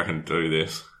 I don't think I can do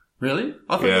this. Really?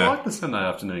 I thought you liked the Sunday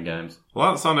afternoon games. I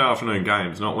like the Sunday afternoon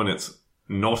games, not when it's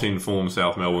not informed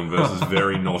South Melbourne versus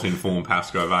very not informed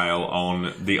Pascoe Vale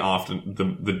on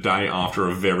the day after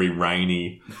a very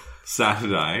rainy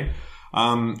Saturday.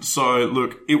 So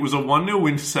look, it was a 1-0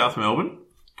 win to South Melbourne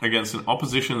against an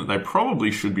opposition that they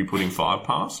probably should be putting 5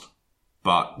 past.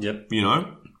 But,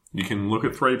 you can look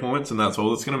at 3 points and that's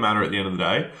all that's going to matter at the end of the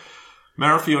day.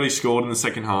 Marafiotti scored in the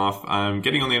second half,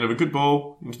 getting on the end of a good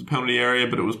ball into the penalty area,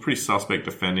 but it was pretty suspect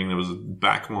defending. There was a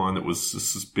back line that was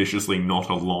suspiciously not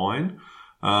a line.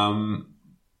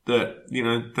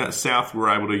 That South were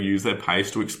able to use their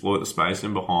pace to exploit the space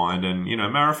in behind. And,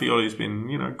 Marafiotti's been,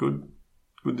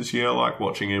 good this year. I like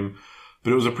watching him.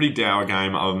 But it was a pretty dour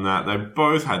game other than that. They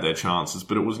both had their chances,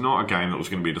 but it was not a game that was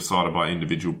going to be decided by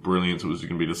individual brilliance. It was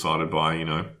going to be decided by,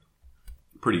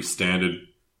 pretty standard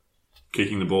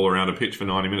kicking the ball around a pitch for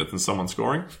 90 minutes and someone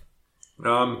scoring.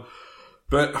 But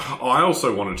I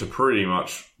also wanted to pretty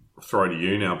much throw to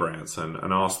you now, Branson,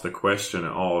 and ask the question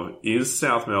of, is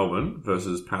South Melbourne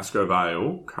versus Pascoe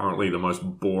Vale currently the most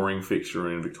boring fixture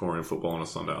in Victorian football on a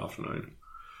Sunday afternoon?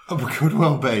 Could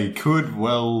well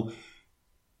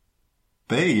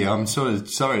be. I'm sort of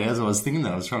sorry. As I was thinking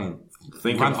that, I was trying to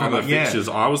think of other fixtures.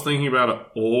 I was thinking about it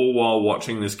all while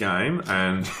watching this game,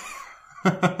 and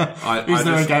is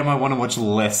there a game I want to watch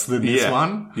less than this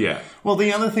one? Yeah. Well,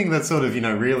 the other thing that sort of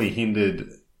really hindered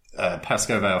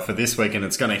Pascoe Vale for this week, and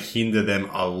it's going to hinder them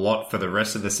a lot for the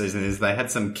rest of the season, is they had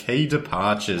some key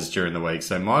departures during the week.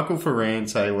 So Michael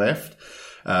Ferrante left.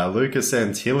 Lucas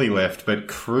Santilli left, but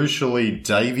crucially,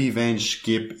 Davey Van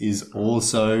Schip is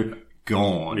also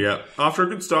gone. Yeah. After a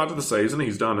good start to the season,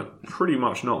 he's done pretty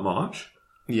much not much.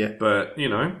 Yeah. But,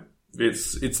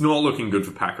 it's not looking good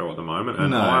for Paco at the moment,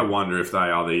 and I wonder if they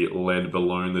are the lead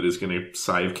balloon that is going to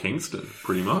save Kingston,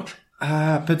 pretty much.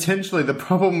 Potentially. The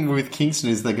problem with Kingston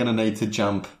is they're going to need to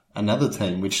jump another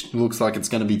team, which looks like it's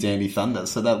going to be Dandy Thunder.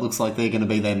 So that looks like they're going to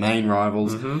be their main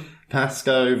rivals. Mm-hmm.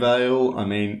 Pascoe Vale,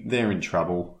 they're in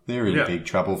trouble. They're in big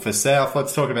trouble. For South,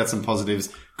 let's talk about some positives.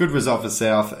 Good result for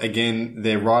South. Again,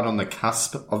 they're right on the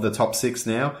cusp of the top 6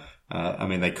 now.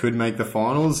 They could make the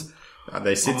finals.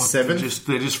 They sit 7th.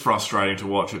 They're just frustrating to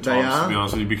watch at times, to be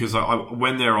honest with you, because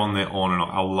when they're on, and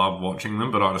I love watching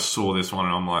them, but I just saw this one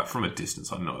and I'm like, from a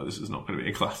distance, I know this is not going to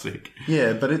be a classic.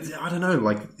 Yeah, but I don't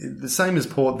know, the same as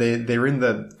Port, they're in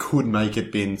the could make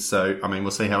it bin, so, we'll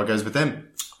see how it goes with them.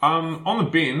 On the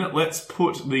bin, let's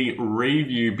put the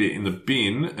review bit in the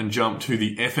bin and jump to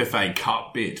the FFA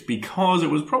Cup bit, because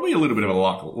it was probably a little bit of a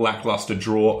lackluster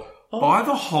draw by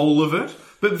the whole of it.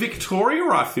 But Victoria,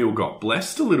 I feel, got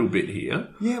blessed a little bit here.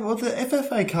 Yeah, well, the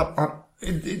FFA Cup,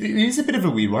 it is a bit of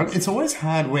a weird one. It's always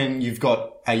hard when you've got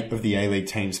 8 of the A-League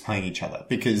teams playing each other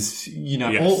because,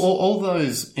 all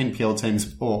those NPL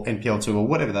teams or NPL2 or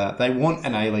whatever they want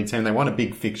an A-League team. They want a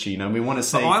big fixture, we want to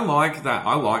see. But I like that.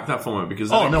 I like that format because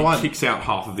it kicks out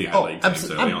half of the A-League teams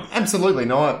early on. Absolutely.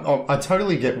 No, I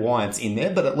totally get why it's in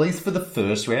there, but at least for the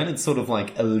first round, it's sort of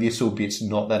like a little bit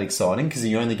not that exciting because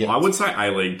you only get... I would say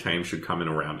A-League teams should come in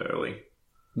around early.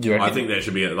 I think there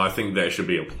should be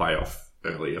a playoff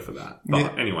earlier for that.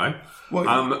 But anyway,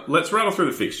 let's rattle through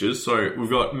the fixtures. So we've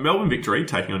got Melbourne Victory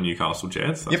taking on Newcastle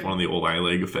Jets. That's one of the All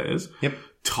A-League affairs. Yep.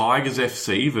 Tigers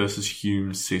FC versus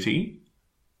Hume City.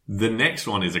 The next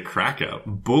one is a cracker.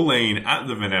 Bulleen at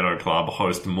the Veneto Club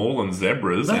host Moreland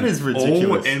Zebras. That is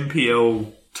ridiculous. All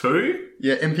NPL2?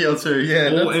 Yeah, NPL2,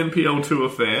 yeah. All NPL2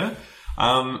 affair.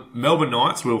 Melbourne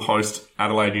Knights will host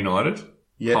Adelaide United.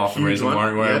 Yep, half the reason why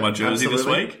I'm wearing my jersey this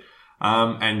week.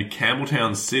 And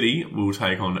Campbelltown City will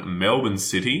take on Melbourne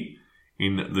City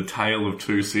in the tale of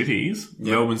two cities. Yep.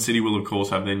 Melbourne City will, of course,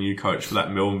 have their new coach. For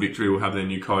that, Melbourne Victory will have their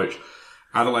new coach.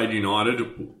 Adelaide United,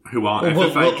 who are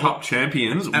FFA Cup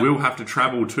champions, will have to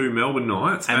travel to Melbourne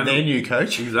Knights. And their new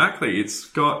coach. Exactly. It's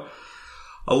got...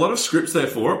 A lot of scripts there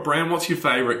for it. Bram, what's your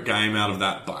favourite game out of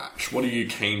that batch? What are you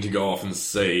keen to go off and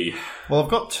see? Well,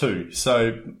 I've got two.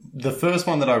 So the first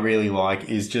one that I really like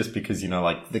is just because,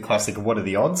 like the classic, what are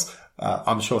the odds?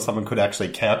 I'm sure someone could actually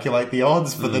calculate the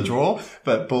odds for the draw,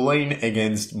 but Bulleen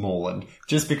against Moreland.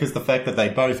 Just because the fact that they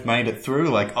both made it through,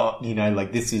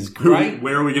 this is great.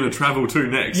 Where are we going to travel to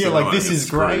next? Yeah, this is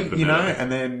great,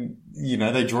 and then,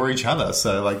 they draw each other.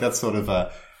 So, that's sort of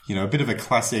a bit of a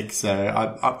classic. So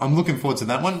I'm looking forward to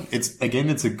that one. It's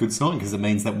a good sign because it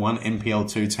means that one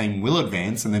NPL2 team will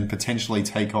advance and then potentially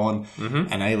take on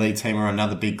an A-League team or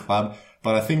another big club.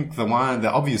 But I think the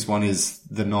obvious one is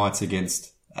the Knights against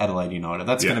Adelaide United.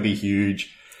 That's going to be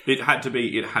huge. It had to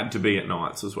be at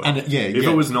Knights as well. And if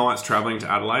it was Knights travelling to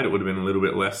Adelaide, it would have been a little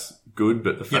bit less good.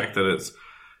 But the fact that it's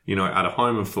at a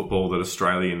home of football that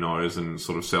Australia knows and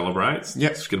sort of celebrates,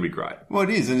 it's going to be great. Well, it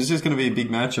is, and it's just going to be a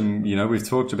big match. And we've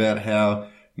talked about how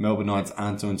Melbourne Knights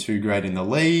aren't doing too great in the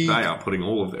league. They are putting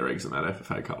all of their eggs in that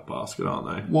FFA Cup basket, aren't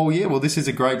they? Well, yeah. Well, this is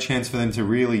a great chance for them to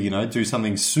really, do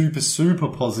something super, super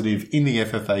positive in the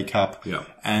FFA Cup. Yeah.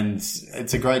 And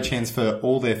it's a great chance for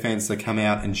all their fans to come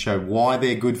out and show why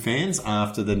they're good fans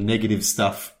after the negative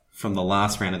stuff from the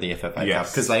last round of the FFA Cup.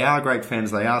 Because they are great fans.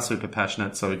 They are super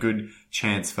passionate. So a good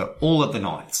chance for all of the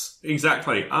Knights.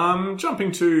 Exactly.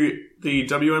 Jumping to the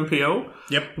WMPL.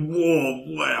 Yep. Whoa,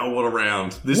 wow, what a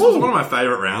round. This was one of my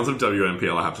favourite rounds of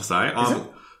WMPL, I have to say.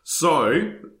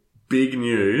 So, big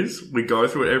news. We go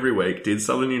through it every week. Did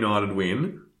Southern United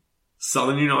win?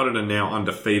 Southern United are now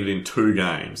undefeated in 2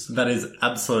 games. That is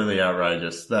absolutely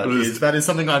outrageous. That is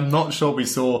something I'm not sure we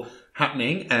saw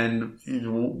happening. And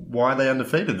why are they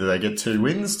undefeated? Do they get 2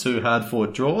 wins, 2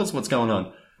 hard-fought draws? What's going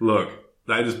on? Look,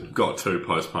 they just got 2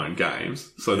 postponed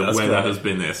games, so the weather has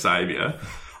been their saviour.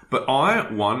 But I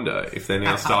wonder if they're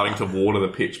now starting to water the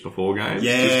pitch before games,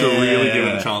 just to really give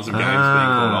it a chance of games being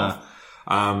called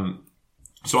off.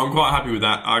 So I'm quite happy with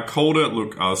that. I called it.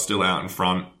 Look, I was still out in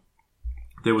front.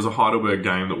 There was a Heidelberg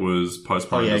game that was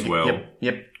postponed as well.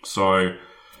 Yep. So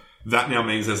that now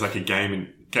means there's like a game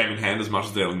in hand as much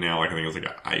as they're now. I think it's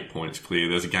like 8 points clear.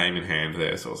 There's a game in hand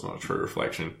there, so it's not a true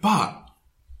reflection. But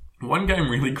one game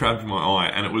really grabbed my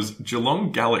eye, and it was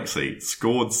Geelong Galaxy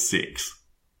scored 6.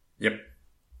 Yep.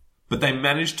 But they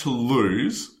managed to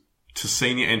lose to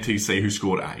Senior NTC, who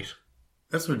scored 8.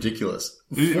 That's ridiculous.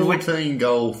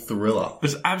 14-goal thriller.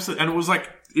 It's absolutely, and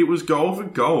it was goal for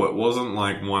goal. It wasn't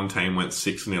like one team went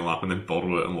 6-0 up and then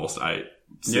bottled it and lost 8-6.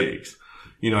 Yep.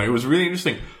 It was really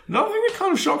interesting. Another thing that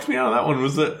kind of shocked me out of that one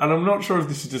was that, and I'm not sure if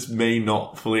this is just me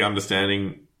not fully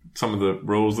understanding some of the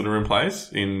rules that are in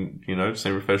place in,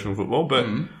 semi-professional football, but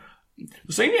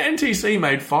Senior NTC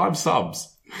made 5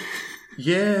 subs.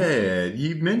 Yeah,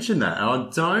 you mentioned that. I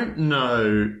don't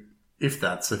know if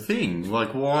that's a thing.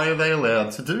 Why are they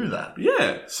allowed to do that?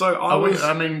 Yeah, so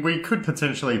we could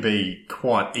potentially be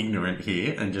quite ignorant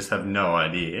here and just have no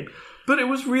idea. But it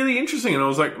was really interesting, and I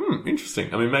was like,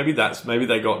 interesting. I mean, maybe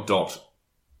they got docked.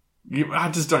 I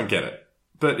just don't get it.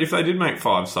 But if they did make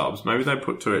 5 subs, maybe they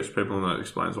put 2 extra people, and that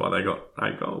explains why they got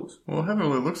 8 goals. Well,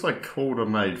 it looks like Calder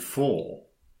made 4.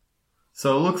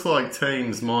 So it looks like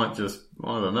teams might just,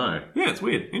 I don't know. Yeah, it's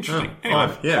weird. Interesting.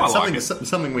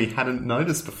 Something we hadn't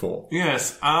noticed before.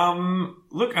 Yes.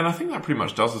 Look, and I think that pretty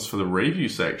much does us for the review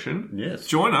section. Yes.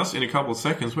 Join us in a couple of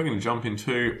seconds. We're going to jump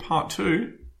into part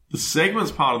 2, the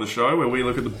segments part of the show, where we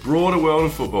look at the broader world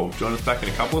of football. Join us back in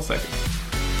a couple of seconds.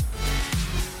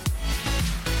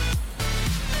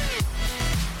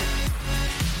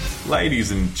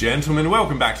 Ladies and gentlemen,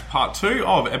 welcome back to part 2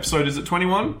 of episode, is it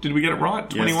 21? Did we get it right?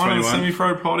 21 on the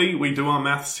Semi-Pro Potty. We do our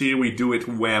maths here. We do it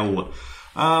well.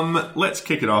 Let's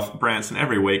kick it off. Branson,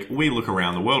 every week we look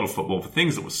around the world of football for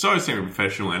things that were so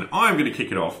semi-professional, and I'm going to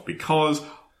kick it off because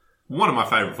one of my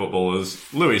favourite footballers,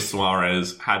 Luis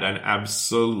Suarez, had an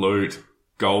absolute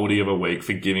goldie of a week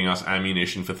for giving us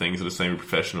ammunition for things that are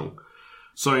semi-professional.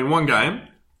 So in one game,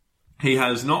 he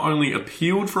has not only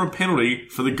appealed for a penalty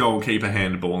for the goalkeeper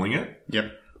handballing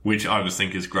it, which I just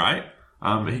think is great.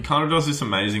 He kind of does this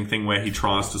amazing thing where he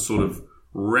tries to sort of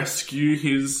rescue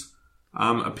his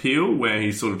appeal, where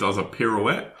he sort of does a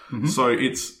pirouette. Mm-hmm. So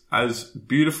it's as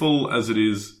beautiful as it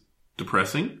is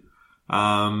depressing.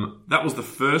 That was the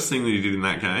first thing that he did in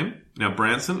that game. Now,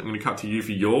 Branson, I'm going to cut to you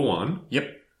for your one.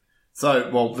 Yep.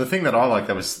 So, the thing that I like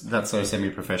that's so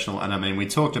semi-professional, and I mean, we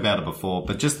talked about it before,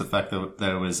 but just the fact that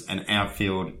there was an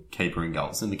outfield keeper in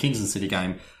goals. In the Kingston City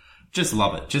game, just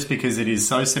love it. Just because it is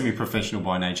so semi-professional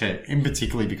by nature, in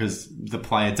particularly because the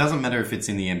player, doesn't matter if it's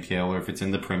in the NPL or if it's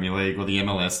in the Premier League or the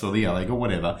MLS or the A-League or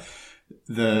whatever,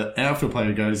 the outfield player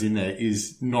who goes in there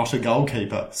is not a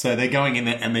goalkeeper. So they're going in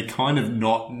there and they're kind of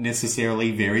not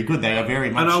necessarily very good. They are very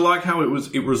much... And I like how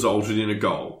it resulted in a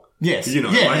goal. Yes. You know,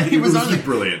 yeah, like, it was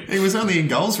brilliant. It was only in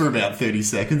goals for about 30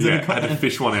 seconds. Yeah, and had to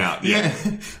fish one out. Yeah,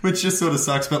 which just sort of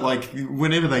sucks. But like,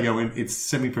 whenever they go in, it's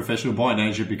semi-professional by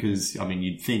nature because, I mean,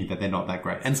 you'd think that they're not that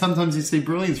great. And sometimes you see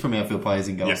brilliance from outfield players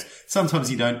in goals. Yeah. Sometimes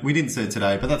you don't. We didn't see it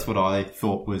today, but that's what I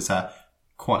thought was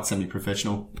quite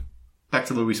semi-professional. Back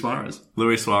to Luis Suarez.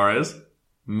 Luis Suarez,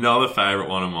 another favourite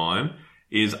one of mine,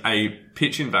 is a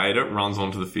pitch invader runs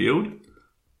onto the field.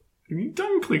 Have you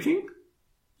done clicking?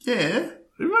 Yeah.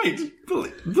 Mate,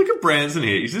 look at Branson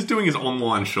here. He's just doing his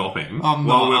online shopping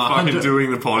while we're fucking doing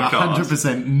the podcast.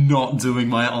 100% not doing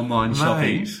my online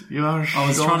shopping. You are I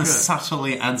was trying to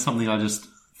subtly add something I just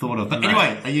thought of. But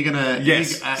anyway, are you going to...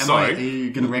 Yes. Are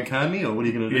you going to red card me or what are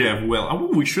you going to do? Yeah, well,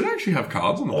 we should actually have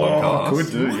cards on the podcast.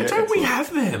 Could do. Why don't we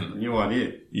have them? New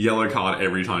idea. Yellow card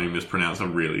every time you mispronounce a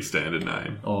really standard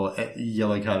name. Or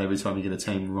yellow card every time you get a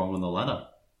team wrong on the ladder.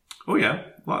 Oh, yeah.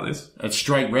 Like this. It's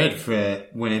straight red for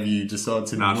whenever you decide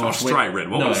to not... No, it's not straight red.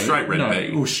 What would straight red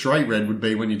be? Well, straight red would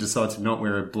be when you decide to not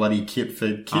wear a bloody kit for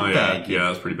kit bag. Yeah,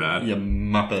 that's pretty bad. You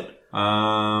muppet.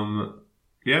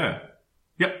 Yeah.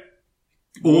 Yep.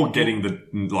 Or getting the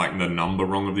number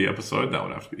wrong of the episode, that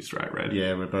would have to be straight red.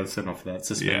 Yeah, we're both sent off for that.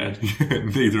 Suspended. Yeah.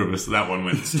 Neither of us. That one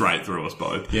went straight through us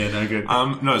both. Yeah, no good.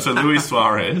 No, so Luis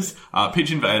Suarez,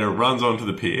 pitch invader, runs onto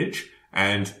the pitch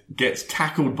and gets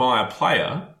tackled by a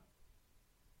player.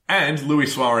 And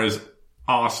Luis Suarez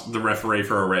asks the referee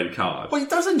for a red card. Well, he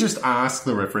doesn't just ask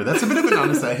the referee. That's a bit of an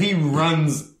understatement. He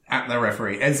runs at the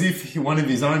referee as if one of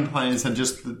his own players had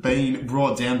just been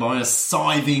brought down by a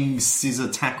scything scissor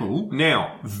tackle.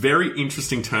 Now, very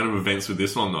interesting turn of events with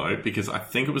this one, though, because I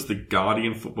think it was the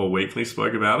Guardian Football Weekly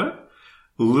spoke about it.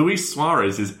 Luis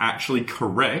Suarez is actually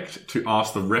correct to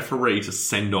ask the referee to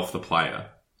send off the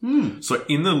player. So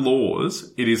in the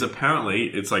laws, it is apparently,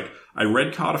 it's like a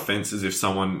red card offence is if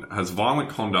someone has violent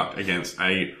conduct against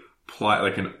a player,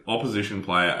 like an opposition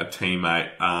player, a teammate,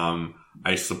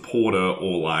 a supporter,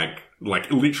 or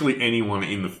like literally anyone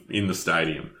in the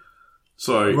stadium.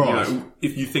 So, right. You know,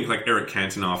 if you think like Eric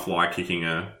Cantona fly kicking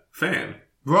a fan.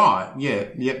 Right, yeah,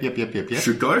 yep.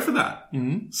 Should go for that.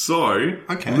 Mm-hmm. So,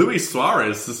 okay. Luis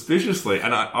Suarez, suspiciously,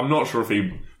 and I'm not sure if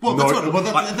he... Well, that's what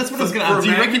I was going to ask. Do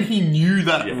you reckon he knew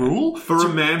that rule? For a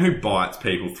man who bites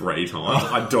people 3 times,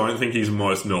 I don't think he's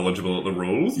most knowledgeable at the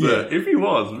rules. But if he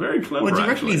was, very clever, well, do you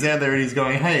reckon he's out there and he's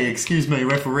going, hey, excuse me,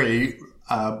 referee,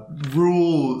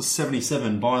 Rule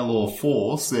 77, Bylaw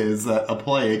 4 says that a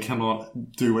player cannot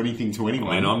do anything to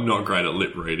anyone. I mean, I'm not great at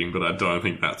lip reading, but I don't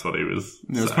think that's what he was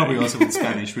saying. It was probably also in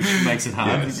Spanish, which makes it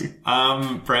hard. Yes.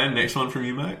 Fran, next one from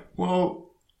you, mate. Well...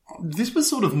 This was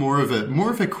sort of more of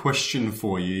a question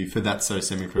for you for That's So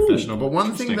Semi-Professional. But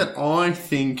one thing that I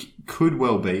think could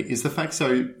well be is the fact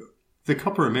the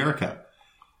Copa America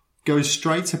goes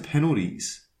straight to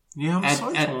penalties. Yeah, I'm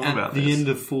so torn about the end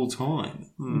of full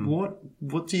time.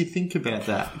 What do you think about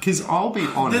that? Because I'll be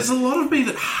honest. There's a lot of me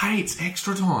that hates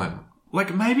extra time.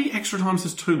 Like maybe extra time's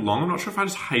just too long. I'm not sure if I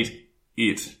just hate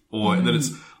it or that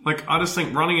it's like I just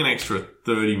think running an extra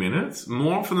 30 minutes,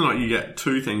 more often than not you get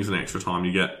 2 things in extra time.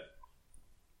 You get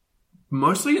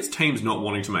mostly it's teams not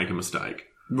wanting to make a mistake.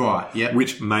 Right, yeah.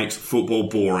 Which makes football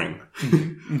boring.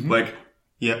 Like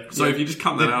yep. So if you just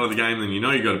cut that out of the game, then you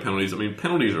know you go to penalties. I mean,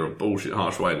 penalties are a bullshit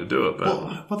harsh way to do it.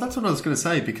 But well, that's what I was going to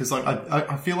say because like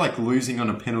I feel like losing on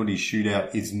a penalty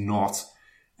shootout is not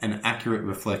an accurate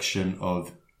reflection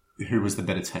of who was the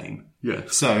better team. Yeah.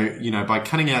 So, you know, by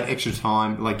cutting out extra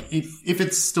time, like if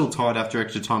it's still tied after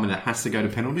extra time and it has to go to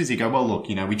penalties, you go, well, look,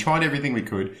 you know, we tried everything we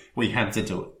could. We had to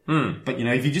do it. But, you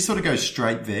know, if you just sort of go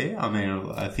straight there, I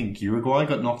mean, I think Uruguay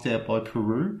got knocked out by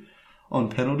Peru on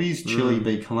penalties. Chile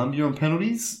beat Colombia on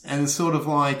penalties. And it's sort of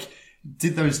like,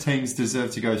 did those teams deserve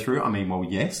to go through? I mean, well,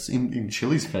 yes. In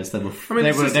Chile's case, they were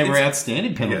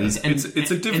outstanding penalties, yeah,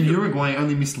 and Uruguay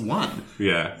only missed 1.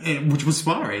 Yeah, which was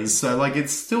Suarez. So, like,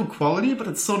 it's still quality, but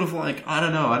it's sort of like I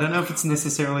don't know. I don't know if it's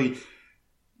necessarily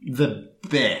the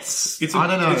best. I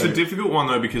don't know. It's a difficult one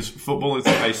though because football is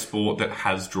a sport that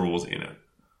has draws in it.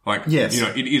 Like, yes. You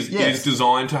know, it is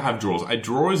designed to have draws. A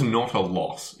draw is not a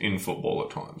loss in football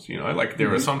at times, you know? Like,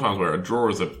 there are some times where a draw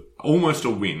is almost a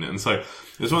win. And so,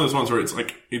 it's one of those ones where it's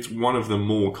like, it's one of the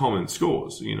more common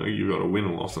scores. You know, you've got a win,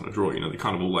 a loss, and a draw. You know, they're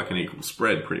kind of all like an equal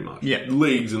spread, pretty much. Yeah.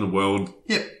 Leagues in the world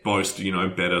boast, you know,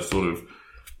 better sort of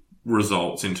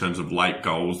results in terms of late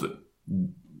goals that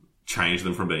change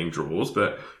them from being draws.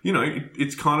 But, you know,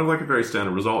 it's kind of like a very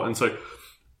standard result. And so,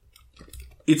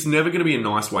 it's never going to be a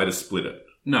nice way to split it.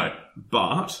 No.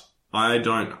 But I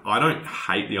don't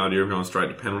hate the idea of going straight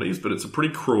to penalties, but it's a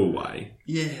pretty cruel way.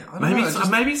 Yeah, I don't know.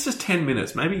 Maybe it's just 10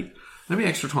 minutes. Maybe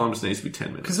extra time just needs to be 10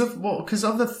 minutes. Because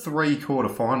of the 3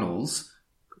 quarterfinals.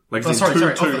 Like, Of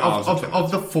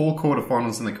the 4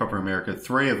 quarterfinals in the Copa America,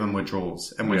 3 of them were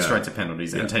draws and went straight to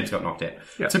penalties, and teams got knocked out.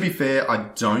 Yeah. To be fair, I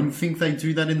don't think they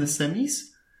do that in the semis.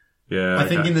 Yeah, I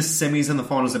think in the semis and the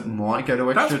finals it might go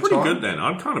to extra time. That's pretty good then.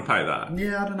 I'd kind of pay that.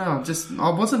 Yeah, I don't know. I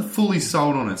wasn't fully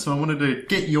sold on it, so I wanted to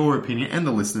get your opinion and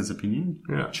the listeners' opinion.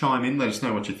 Yeah. Chime in, let us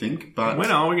know what you think. But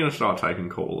when are we going to start taking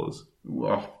callers?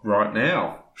 Well, right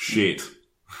now. Shit.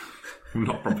 I'm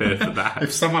not prepared for that.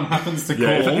 If someone happens to call...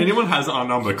 If anyone has our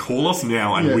number, call us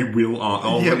now and we will...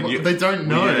 they don't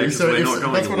know. So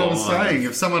that's what I was live. saying.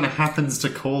 If someone happens to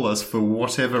call us for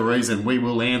whatever reason, we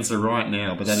will answer right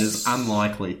now, but that is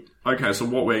unlikely. Okay, so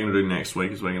what we're going to do next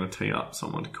week is we're going to tee up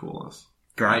someone to call us.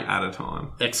 Great. At a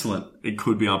time. Excellent. It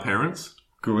could be our parents.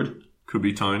 Good. Could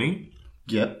be Tony.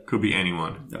 Yep. Could be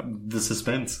anyone. The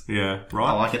suspense. Yeah, right.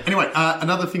 I like it. Anyway,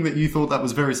 another thing that you thought that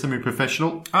was very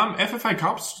semi-professional. FFA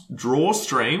Cup's draw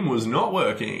stream was not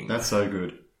working. That's so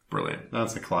good. Brilliant.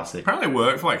 That's a classic. Apparently it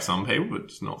worked for like some people, but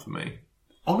it's not for me.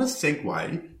 On a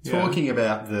segue, talking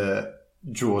about the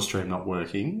draw stream not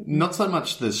working, not so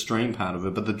much the stream part of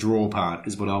it, but the draw part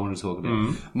is what I want to talk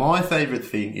about. My favourite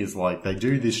thing is like they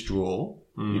do this draw.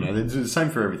 You know, they do the same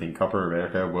for everything. Copa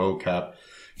America, World Cup,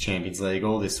 Champions League,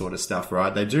 all this sort of stuff,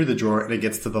 right? They do the draw and it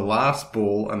gets to the last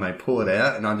ball and they pull it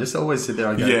out and I just always sit there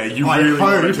and go, yeah, you really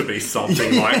want it to be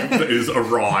something like that is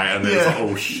awry and then it's like,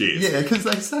 oh shit. Yeah, because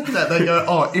they say that. They go,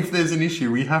 oh, if there's an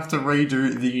issue, we have to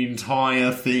redo the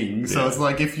entire thing. So it's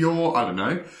like if you're, I don't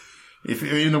know, if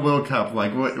you're in the World Cup,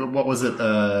 like what was it,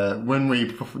 when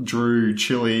we drew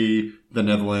Chile, the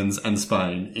Netherlands and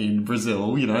Spain in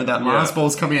Brazil, you know, that last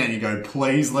ball's coming out and you go,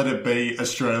 please let it be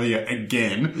Australia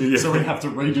again. Yeah. So we have to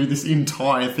redo this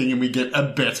entire thing and we get a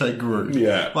better group.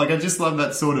 Yeah. Like I just love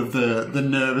that sort of the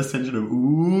nervous tension of,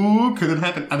 ooh, could it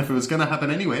happen? And if it was going to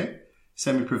happen anywhere,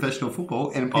 semi-professional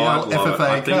football, NPL,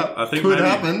 FFA Cup, could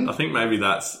happen. I think maybe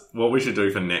that's what we should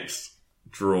do for next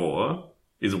draw.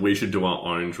 Is we should do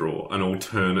our own draw, an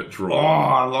alternate draw. Oh,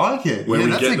 I like it. Where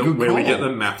we get the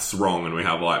maths wrong and we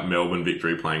have like Melbourne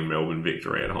Victory playing Melbourne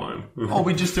Victory at home.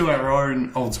 We just do our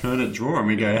own alternate draw and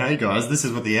we go, hey guys, this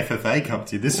is what the FFA Cup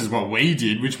did. This is what we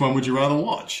did. Which one would you rather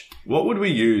watch? What would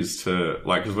we use to,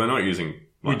 like, because we're not using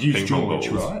like, we'd use George,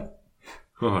 right?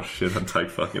 Oh shit, that'd take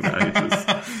fucking ages.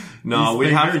 No, we'd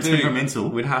have to,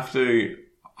 we'd have to,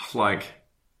 like,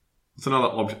 it's another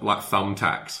object, like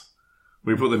thumbtacks.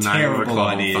 We put the name of a club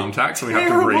on thumbtacks, and we have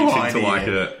to reach into like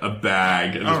a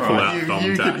bag and just pull out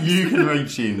thumbtacks. You can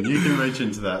reach in. You can reach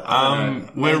into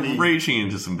that. We're reaching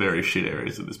into some very shit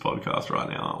areas of this podcast right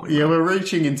now, aren't we? Yeah, we're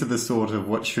reaching into the sort of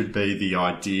what should be the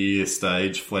idea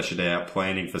stage, flesh it out,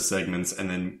 planning for segments, and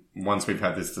then once we've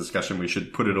had this discussion, we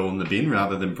should put it all in the bin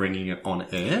rather than bringing it on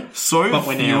air. So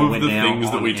few of the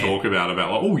things that we talk about like,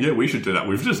 oh yeah, we should do that,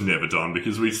 we've just never done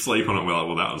because we sleep on it. We're like,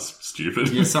 well, that was stupid.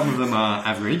 Yeah, some of them are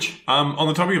average. On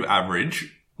the topic of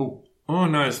average, oh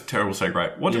no, it's a terrible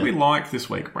segue. What did we like this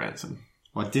week, Branson?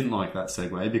 I didn't like that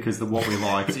segue because what we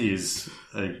liked is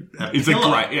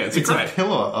it's a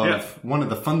pillar of one of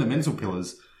the fundamental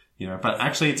pillars. You know, but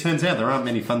actually it turns out there aren't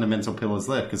many fundamental pillars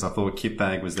left because I thought Kit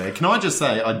Bag was there. Can I just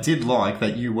say I did like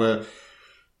that you were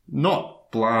not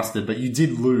blasted, but you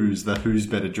did lose the who's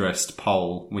better dressed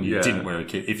poll when you didn't wear a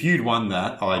kit. If you'd won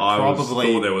that, I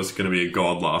probably thought there was going to be a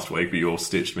god last week, but you all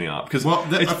stitched me up. Because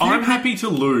I'm happy to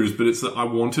lose, but it's that I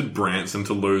wanted Branson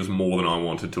to lose more than I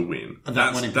wanted to win.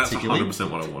 That's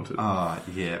 100% what I wanted.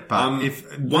 Yeah. But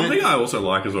one thing I also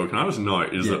like as well, can I just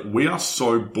note, is that we are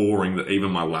so boring that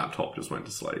even my laptop just went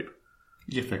to sleep.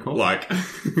 Yeah, fair call. Like,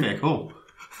 fair call.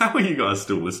 How are you guys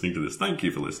still listening to this? Thank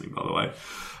you for listening, by the way.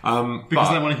 Because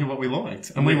they want to hear what we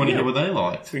liked, and we want to hear what they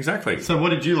liked. Exactly. So what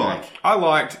did you like? I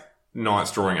liked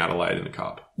Knights drawing Adelaide in the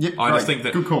Cup. Yep, I just think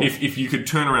that if you could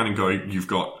turn around and go, you've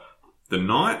got the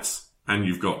Knights and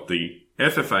you've got the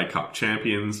FFA Cup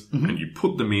champions, and you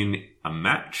put them in a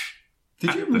match.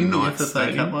 Did you win the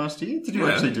FFA Cup last year? Did you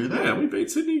actually do that? Yeah, we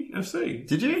beat Sydney FC.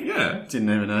 Did you? Yeah. Didn't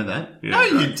even know that. Yeah, no,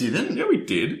 you didn't. Yeah, we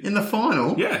did. In the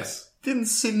final? Yes. Didn't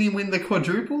Sydney win the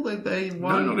quadruple? They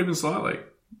won? No, not even slightly.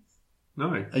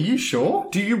 No. Are you sure?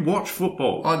 Do you watch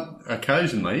football?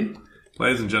 Occasionally.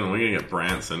 Ladies and gentlemen, we're going to get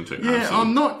Branson to... Yeah,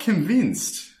 I'm not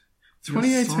convinced.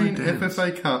 2018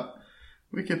 FFA Cup.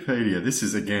 Wikipedia. This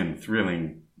is, again,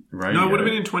 thrilling radio. No, it would have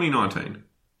been in 2019.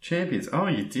 Champions. Oh,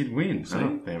 you did win. See?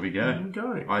 Oh, there we go. There you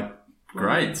go.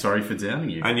 Great. Sorry for downing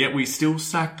you. And yet we still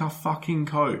sacked our fucking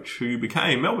coach who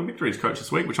became Melbourne Victory's coach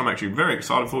this week, which I'm actually very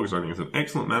excited for because I think he's an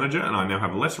excellent manager and I now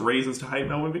have less reasons to hate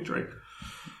Melbourne Victory.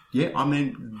 Yeah, I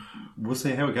mean, we'll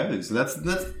see how it goes. That's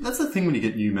the thing when you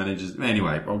get new managers.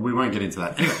 Anyway, we won't get into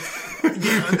that. Anyway,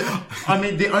 yeah, I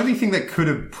mean, the only thing that could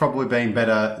have probably been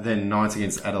better than Knights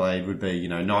against Adelaide would be,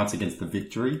 Knights against the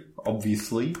Victory,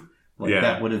 obviously.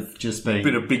 That would have just been...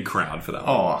 a big crowd for that.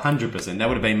 Oh, 100%. That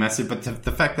would have been massive. But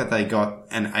the fact that they got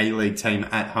an A-League team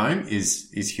at home is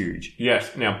huge.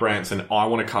 Yes. Now, Branson, I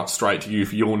want to cut straight to you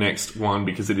for your next one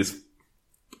because it is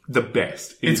the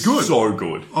best. It's good. So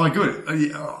good. Oh,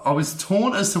 good. I was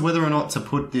torn as to whether or not to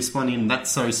put this one in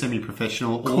That's So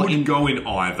Semi-Professional. Couldn't go in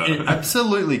either. It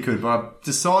absolutely could, but I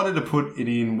decided to put it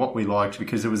in What We Liked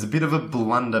because it was a bit of a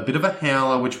blunder, a bit of a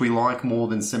howler, which we like more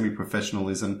than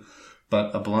semi-professionalism.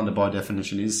 But a blunder by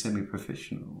definition is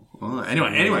semi-professional. Oh,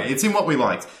 anyway, it's in What We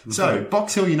Liked. Okay. So,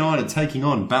 Box Hill United taking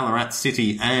on Ballarat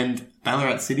City, and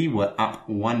Ballarat City were up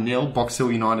 1-0. Box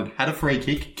Hill United had a free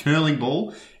kick, curling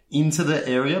ball into the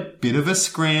area, bit of a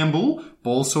scramble,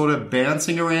 ball sort of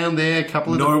bouncing around there.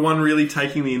 No one really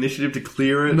taking the initiative to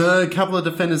clear it. No, a couple of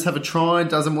defenders have a try,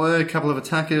 doesn't work. A couple of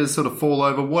attackers sort of fall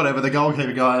over, whatever. The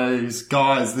goalkeeper goes,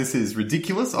 guys, this is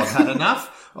ridiculous. I've had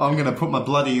enough. I'm going to put my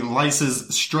bloody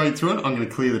laces straight through it. I'm going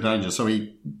to clear the danger. So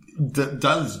he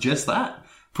does just that.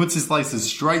 Puts his laces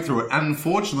straight through it.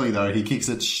 Unfortunately, though, he kicks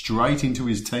it straight into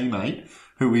his teammate,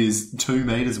 who is 2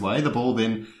 metres away. The ball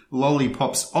then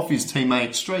lollipops off his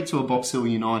teammate straight to a Box Hill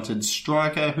United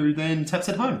striker, who then taps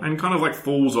it home. And kind of like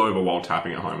falls over while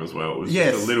tapping it home as well. It was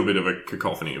just a little bit of a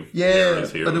cacophony of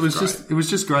errors here. But it was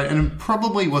just great. And it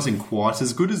probably wasn't quite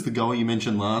as good as the goal you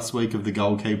mentioned last week of the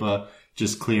goalkeeper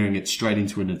just clearing it straight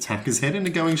into an attacker's head and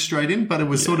it going straight in. But it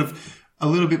was sort of a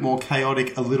little bit more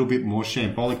chaotic, a little bit more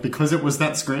shambolic because it was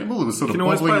that scramble. It was sort of... You can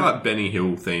always play like Benny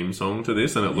Hill theme song to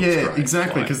this and it looks great. Yeah,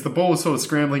 exactly, because the ball was sort of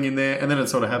scrambling in there and then it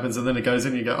sort of happens and then it goes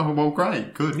in and you go, oh, well,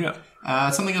 great, good. Yeah.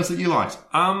 Something else that you liked?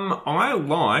 I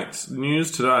liked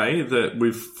news today that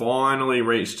we've finally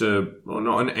reached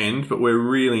not an end, but we're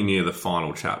really near the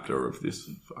final chapter of this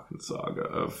fucking saga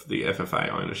of the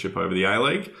FFA ownership over the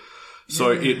A-League.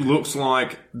 So it looks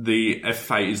like the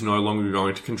FFA is no longer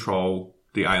going to control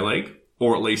the A-League,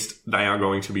 or at least they are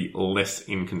going to be less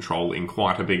in control in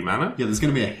quite a big manner. Yeah, there's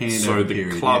going to be a handover So the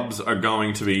period, clubs are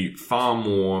going to be far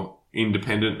more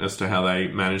independent as to how they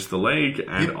manage the league,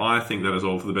 and I think that is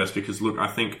all for the best because, look, I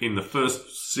think in the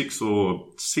first 6 or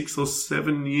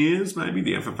 7 years, maybe,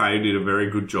 the FFA did a very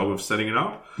good job of setting it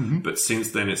up, but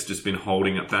since then it's just been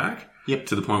holding it back.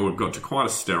 To the point where we've got to quite a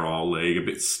sterile league, a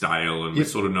bit stale, and we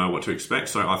sort of know what to expect.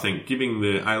 So I think giving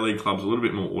the A-League clubs a little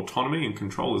bit more autonomy and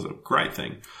control is a great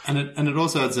thing. And it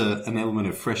also adds an element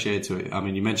of fresh air to it. I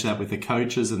mean, you mentioned that with the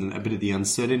coaches and a bit of the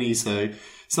uncertainty. So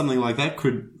something like that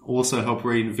could also help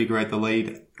reinvigorate the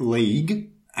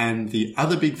league. And the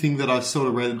other big thing that I sort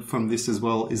of read from this as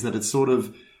well is that it's sort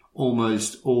of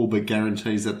almost all but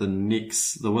guarantees that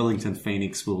the Wellington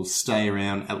Phoenix will stay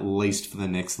around at least for the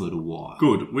next little while.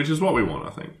 Good, which is what we want, I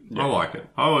think. I like it.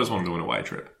 I always want to do an away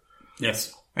trip.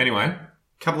 Yes. Anyway.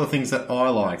 Couple of things that I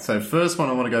like. So first one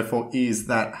I want to go for is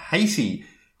that Haiti,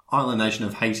 Island Nation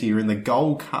of Haiti, are in the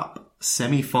Gold Cup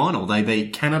semi-final. They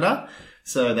beat Canada.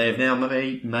 So they have now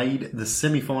made the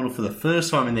semi-final for the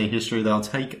first time in their history. They'll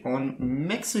take on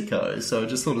Mexico. So I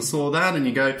just sort of saw that and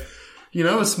you go...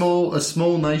 a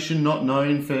small nation not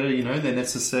known for,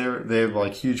 their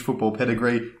like huge football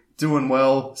pedigree, doing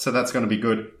well, so that's going to be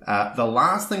good. The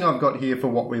last thing I've got here for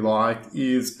What We Liked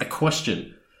is a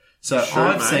question. So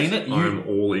I've seen it. I'm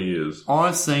all ears.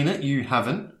 I've seen it. You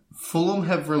haven't. Fulham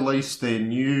have released their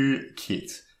new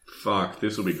kit. Fuck,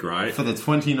 this will be great. For the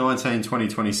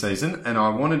 2019-2020 season, and I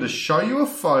wanted to show you a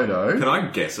photo. Can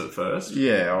I guess it first?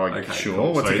 Yeah, okay, sure.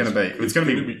 Cool. What's it going to be? It's going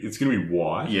to be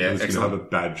white. Yeah, it's going to have a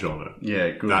badge on it.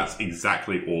 Yeah, good. That's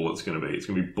exactly all it's going to be. It's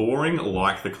going to be boring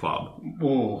like the club.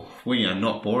 Oh, we are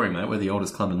not boring, mate. We're the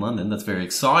oldest club in London. That's very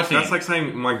exciting. That's like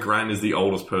saying my gran is the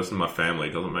oldest person in my family.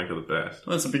 It doesn't make her the best.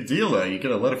 Well, that's a big deal, though. You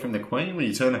get a letter from the Queen when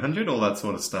you turn 100, all that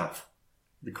sort of stuff.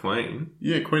 The Queen?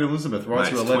 Yeah, Queen Elizabeth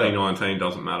writes you a letter. 2019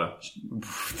 doesn't matter.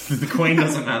 The Queen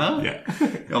doesn't matter? Yeah.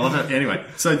 I love it. Anyway,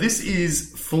 so this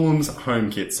is Fulham's home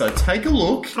kit. So take a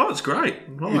look. Oh, it's great.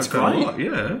 It's great.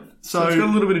 Yeah. So it's got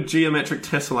a little bit of geometric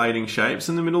tessellating shapes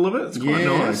in the middle of it. It's quite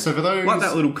nice. So for those... like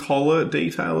that little collar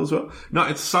detail as well. No,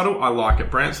 it's subtle. I like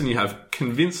it. Branson, you have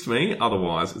convinced me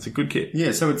otherwise. It's a good kit.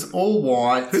 Yeah, so it's all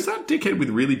white. Who's that dickhead with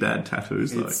really bad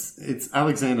tattoos, though? It's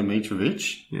Alexander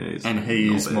Mitrovic. Yeah, and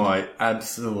he is my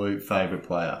absolute favourite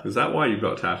player. Is that why you've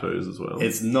got tattoos as well?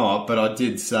 It's not, but I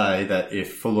did say that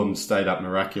if Fulham stayed up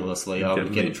miraculously, I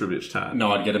would get a Mitrovic tat.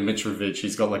 No, I'd get a Mitrovic.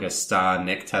 He's got like a star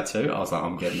neck tattoo. I was like,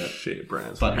 I'm getting it. Shit,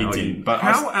 Branson. But he didn't.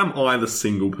 How am I the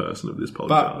single person of this podcast?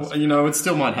 But, it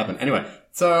still might happen. Anyway,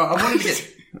 so I wanted to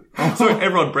get... So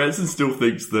everyone, Branson still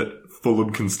thinks that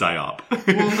Fulham can stay up.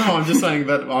 Well, no, I'm just saying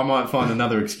that I might find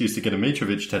another excuse to get a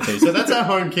Mitrovic tattoo. So that's our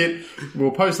home kit.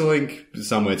 We'll post a link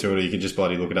somewhere to it, or you can just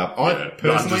bloody look it up.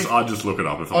 I just look it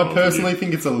up if I personally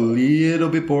think it's a little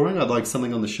bit boring. I'd like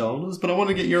something on the shoulders, but I want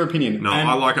to get your opinion. No,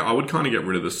 I like it. I would kind of get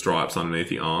rid of the stripes underneath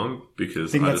the arm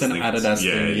because I think that's an Adidas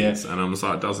thing. Yeah, and I'm just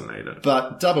like, it doesn't need it.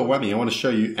 But double whammy, I want to show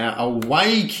you our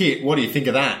away kit. What do you think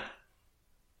of that?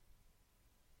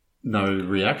 No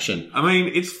reaction. I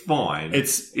mean, it's fine.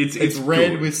 It's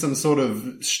red good. with some sort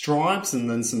of stripes and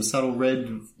then some subtle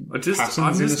red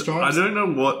patterns in the stripes. I don't know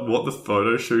what the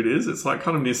photo shoot is. It's like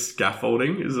kind of near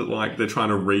scaffolding. Is it like they're trying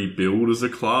to rebuild as a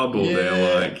club, or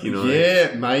they're like, you know?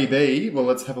 Yeah, maybe. Well,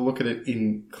 let's have a look at it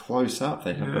in close up.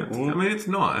 They have I mean, it's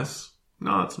nice.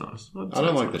 No, it's nice. I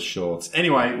don't like the shorts.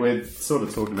 Anyway, we're sort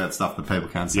of talking about stuff that people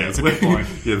can't see. Yeah, it's a bit boring.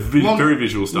 Very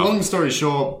visual stuff. Long story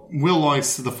short, Will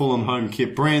likes the Fulham home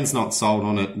kit. Brand's not sold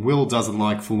on it. Will doesn't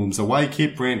like Fulham's away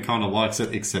kit. Brand kind of likes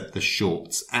it, except the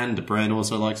shorts. And Brand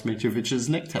also likes Mitrovic's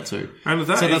neck tattoo. And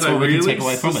that is a really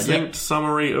succinct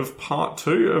summary of part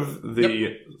 2 of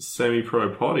the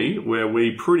semi-pro potty, where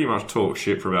we pretty much talk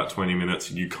shit for about 20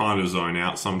 minutes. You kind of zone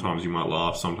out. Sometimes you might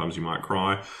laugh. Sometimes you might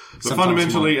cry. But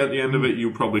fundamentally, at the end of it,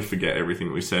 you'll probably forget everything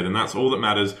that we said, and that's all that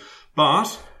matters.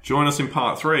 But join us in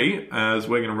part 3 as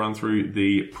we're going to run through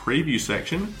the preview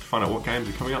section to find out what games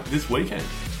are coming up this weekend.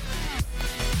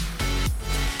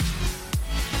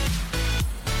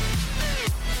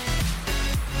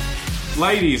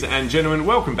 Ladies and gentlemen,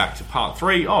 welcome back to part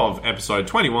 3 of episode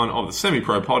 21 of the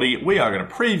Semi-Pro Potty. We are going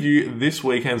to preview this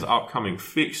weekend's upcoming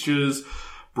fixtures.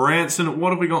 Branson, what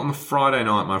have we got on the Friday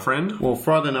night, my friend? Well,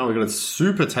 Friday night we've got a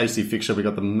super tasty fixture. We've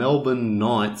got the Melbourne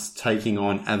Knights taking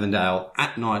on Avondale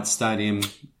at Knights Stadium.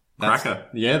 Cracker.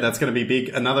 Yeah, that's going to be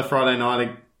big. Another Friday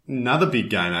night, another big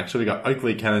game, actually. We've got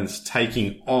Oakley Cannons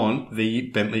taking on the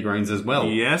Bentley Greens as well.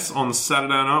 Yes, on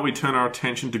Saturday night we turn our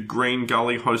attention to Green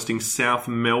Gully hosting South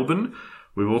Melbourne.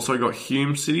 We've also got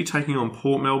Hume City taking on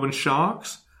Port Melbourne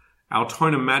Sharks.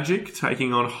 Altona Magic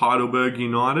taking on Heidelberg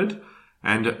United.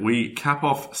 And we cap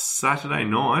off Saturday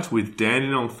night with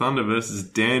Dandenong Thunder versus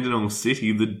Dandenong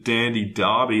City, the Dandy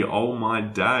Derby. Oh my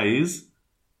days.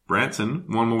 Branson,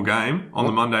 one more game on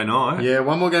the Monday night. Yeah,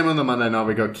 one more game on the Monday night.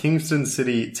 We've got Kingston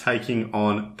City taking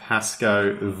on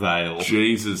Pascoe Vale.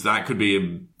 Jesus, that could be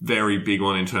a very big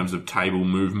one in terms of table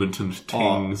movement and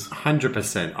things.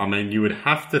 100%. I mean, you would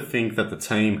have to think that the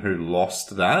team who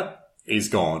lost that is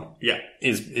gone. Yeah.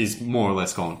 Is more or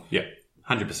less gone. Yeah.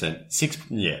 100%.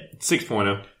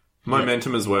 6-pointer.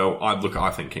 Momentum as well.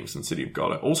 I think Kingston City have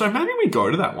got it. Also, maybe we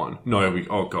go to that one. No,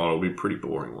 it'll be pretty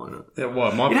boring, won't it? Yeah,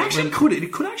 well,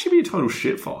 it could actually be a total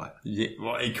shit fight. Yeah,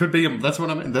 well, it could be. That's what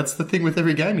I mean. That's the thing with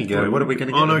every game you go. What are we going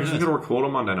to get? Oh no, because we've got to record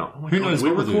on Monday night. Who knows? We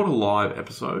record a live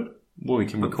episode. Well, we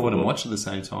can record and watch at the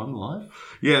same time live.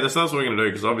 Yeah, that's what we're going to do,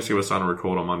 because obviously we're starting to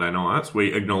record on Monday nights.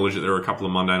 We acknowledge that there are a couple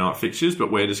of Monday night fixtures,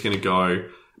 but we're just going to go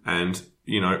and,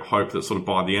 hope that sort of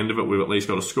by the end of it we've at least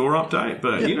got a score update.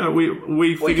 But,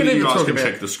 we figured that you guys can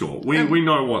check the score. We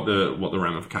know what the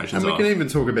ramifications are. And we can even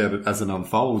talk about it as it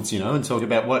unfolds, and talk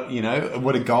about what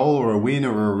a goal or a win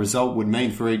or a result would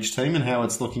mean for each team and how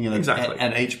it's looking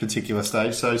at each particular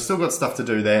stage. So still got stuff to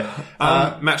do there.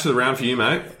 Match of the round for you,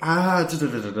 mate. It's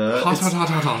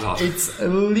a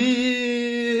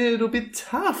little bit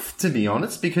tough, to be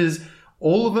honest, because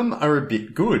all of them are a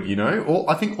bit good,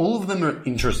 I think all of them are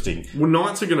interesting. Well,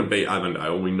 Knights are going to beat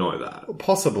Avondale. We know that.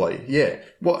 Possibly, yeah.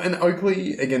 Well, and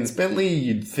Oakley against Bentley,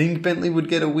 you'd think Bentley would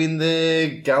get a win there.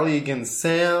 Gully against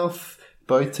South.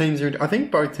 I think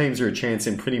both teams are a chance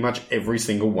in pretty much every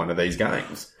single one of these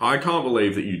games. I can't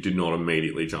believe that you did not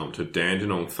immediately jump to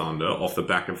Dandenong Thunder off the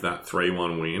back of that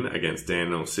 3-1 win against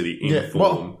Dandenong City in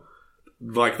form.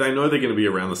 They know they're going to be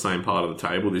around the same part of the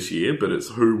table this year, but it's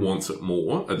who wants it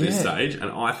more at this stage.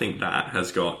 And I think that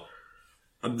has got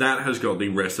the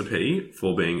recipe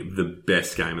for being the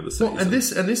best game of the season. Well, and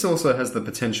this also has the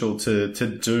potential to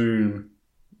doom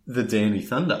the Dandy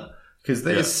Thunder, because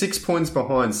they're 6 points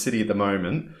behind City at the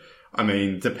moment. I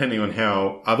mean, depending on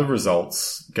how other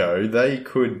results go, they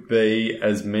could be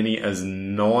as many as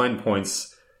 9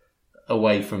 points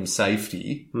away from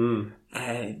safety.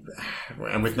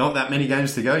 And with not that many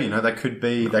games to go, that could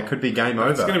be game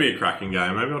over. It's going to be a cracking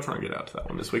game. Maybe I'll try and get out to that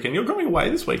one this weekend. You're going away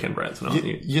this weekend, Branson, aren't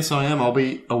you? Yes, I am. I'll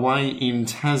be away in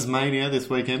Tasmania this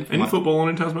weekend. Any football on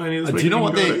in Tasmania this weekend? Do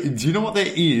you know what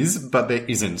there is, but there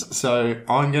isn't? So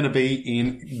I'm going to be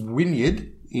in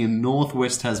Wynyard in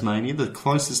northwest Tasmania. The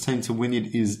closest team to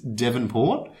Wynyard is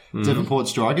Devonport. Mm-hmm. Devonport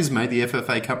Strikers made the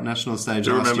FFA Cup national stage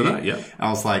last year. Remember that? Yeah. I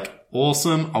was like,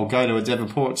 awesome. I'll go to a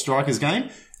Devonport Strikers game.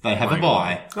 They have a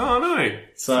bye. Oh, no.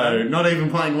 So, not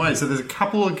even playing away. So, there's a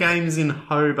couple of games in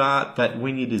Hobart, but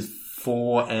Wynyard is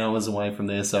 4 hours away from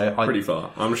there. So, Pretty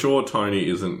far. I'm sure Tony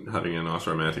isn't having a nice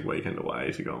romantic weekend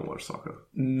away to go and watch soccer.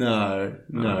 No.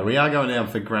 We are going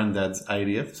out for Granddad's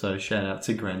 80th, so shout out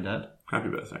to Granddad. Happy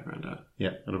birthday, Granddad.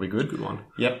 Yep, that'll be good. Good one.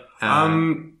 Yep.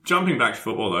 Jumping back to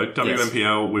football, though,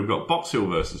 WNPL, we've got Box Hill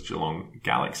versus Geelong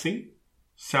Galaxy,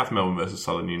 South Melbourne versus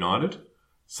Southern United.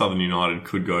 Southern United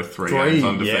could go 3 games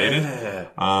undefeated,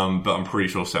 but I'm pretty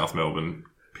sure South Melbourne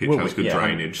pitch has good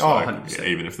drainage, so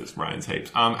even if this rains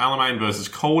heaps. Alamein versus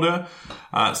Calder,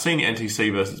 Senior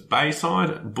NTC versus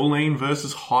Bayside, Bulleen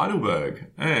versus Heidelberg,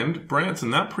 and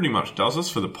Branson. That pretty much does us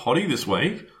for the potty this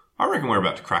week. I reckon we're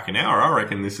about to crack an hour. I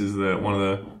reckon this is one of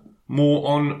the more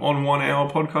on 1 hour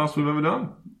podcasts we've ever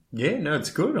done. Yeah, no, it's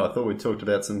good. I thought we talked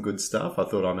about some good stuff. I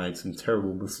thought I made some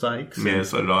terrible mistakes. Yeah,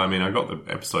 so did I. I mean, I got the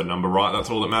episode number right. That's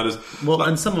all that matters. Well,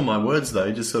 and some of my words,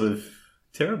 though, just sort of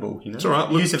terrible, you know? It's all right.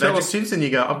 Use of adjectives, and you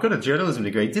go, I've got a journalism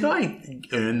degree. Did I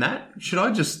earn that? Should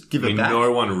I just give it back?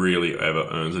 No one really ever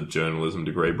earns a journalism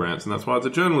degree, Branson. That's why it's a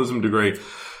journalism degree.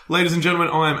 Ladies and gentlemen,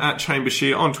 I am at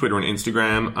Chambashire on Twitter and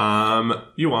Instagram.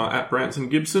 You are at Branson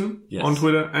Gibson on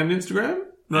Twitter and Instagram.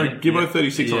 No,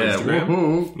 Gibbo36 on Instagram.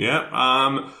 Woohoo.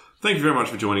 Yeah. Thank you very much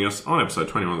for joining us on episode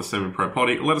 21 of the Semi-Pro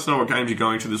Potty. Let us know what games you're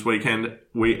going to this weekend.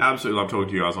 We absolutely love talking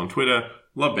to you guys on Twitter.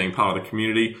 Love being part of the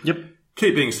community. Yep.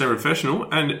 Keep being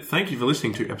semi-professional, and thank you for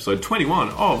listening to episode 21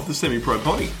 of the Semi-Pro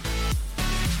Potty.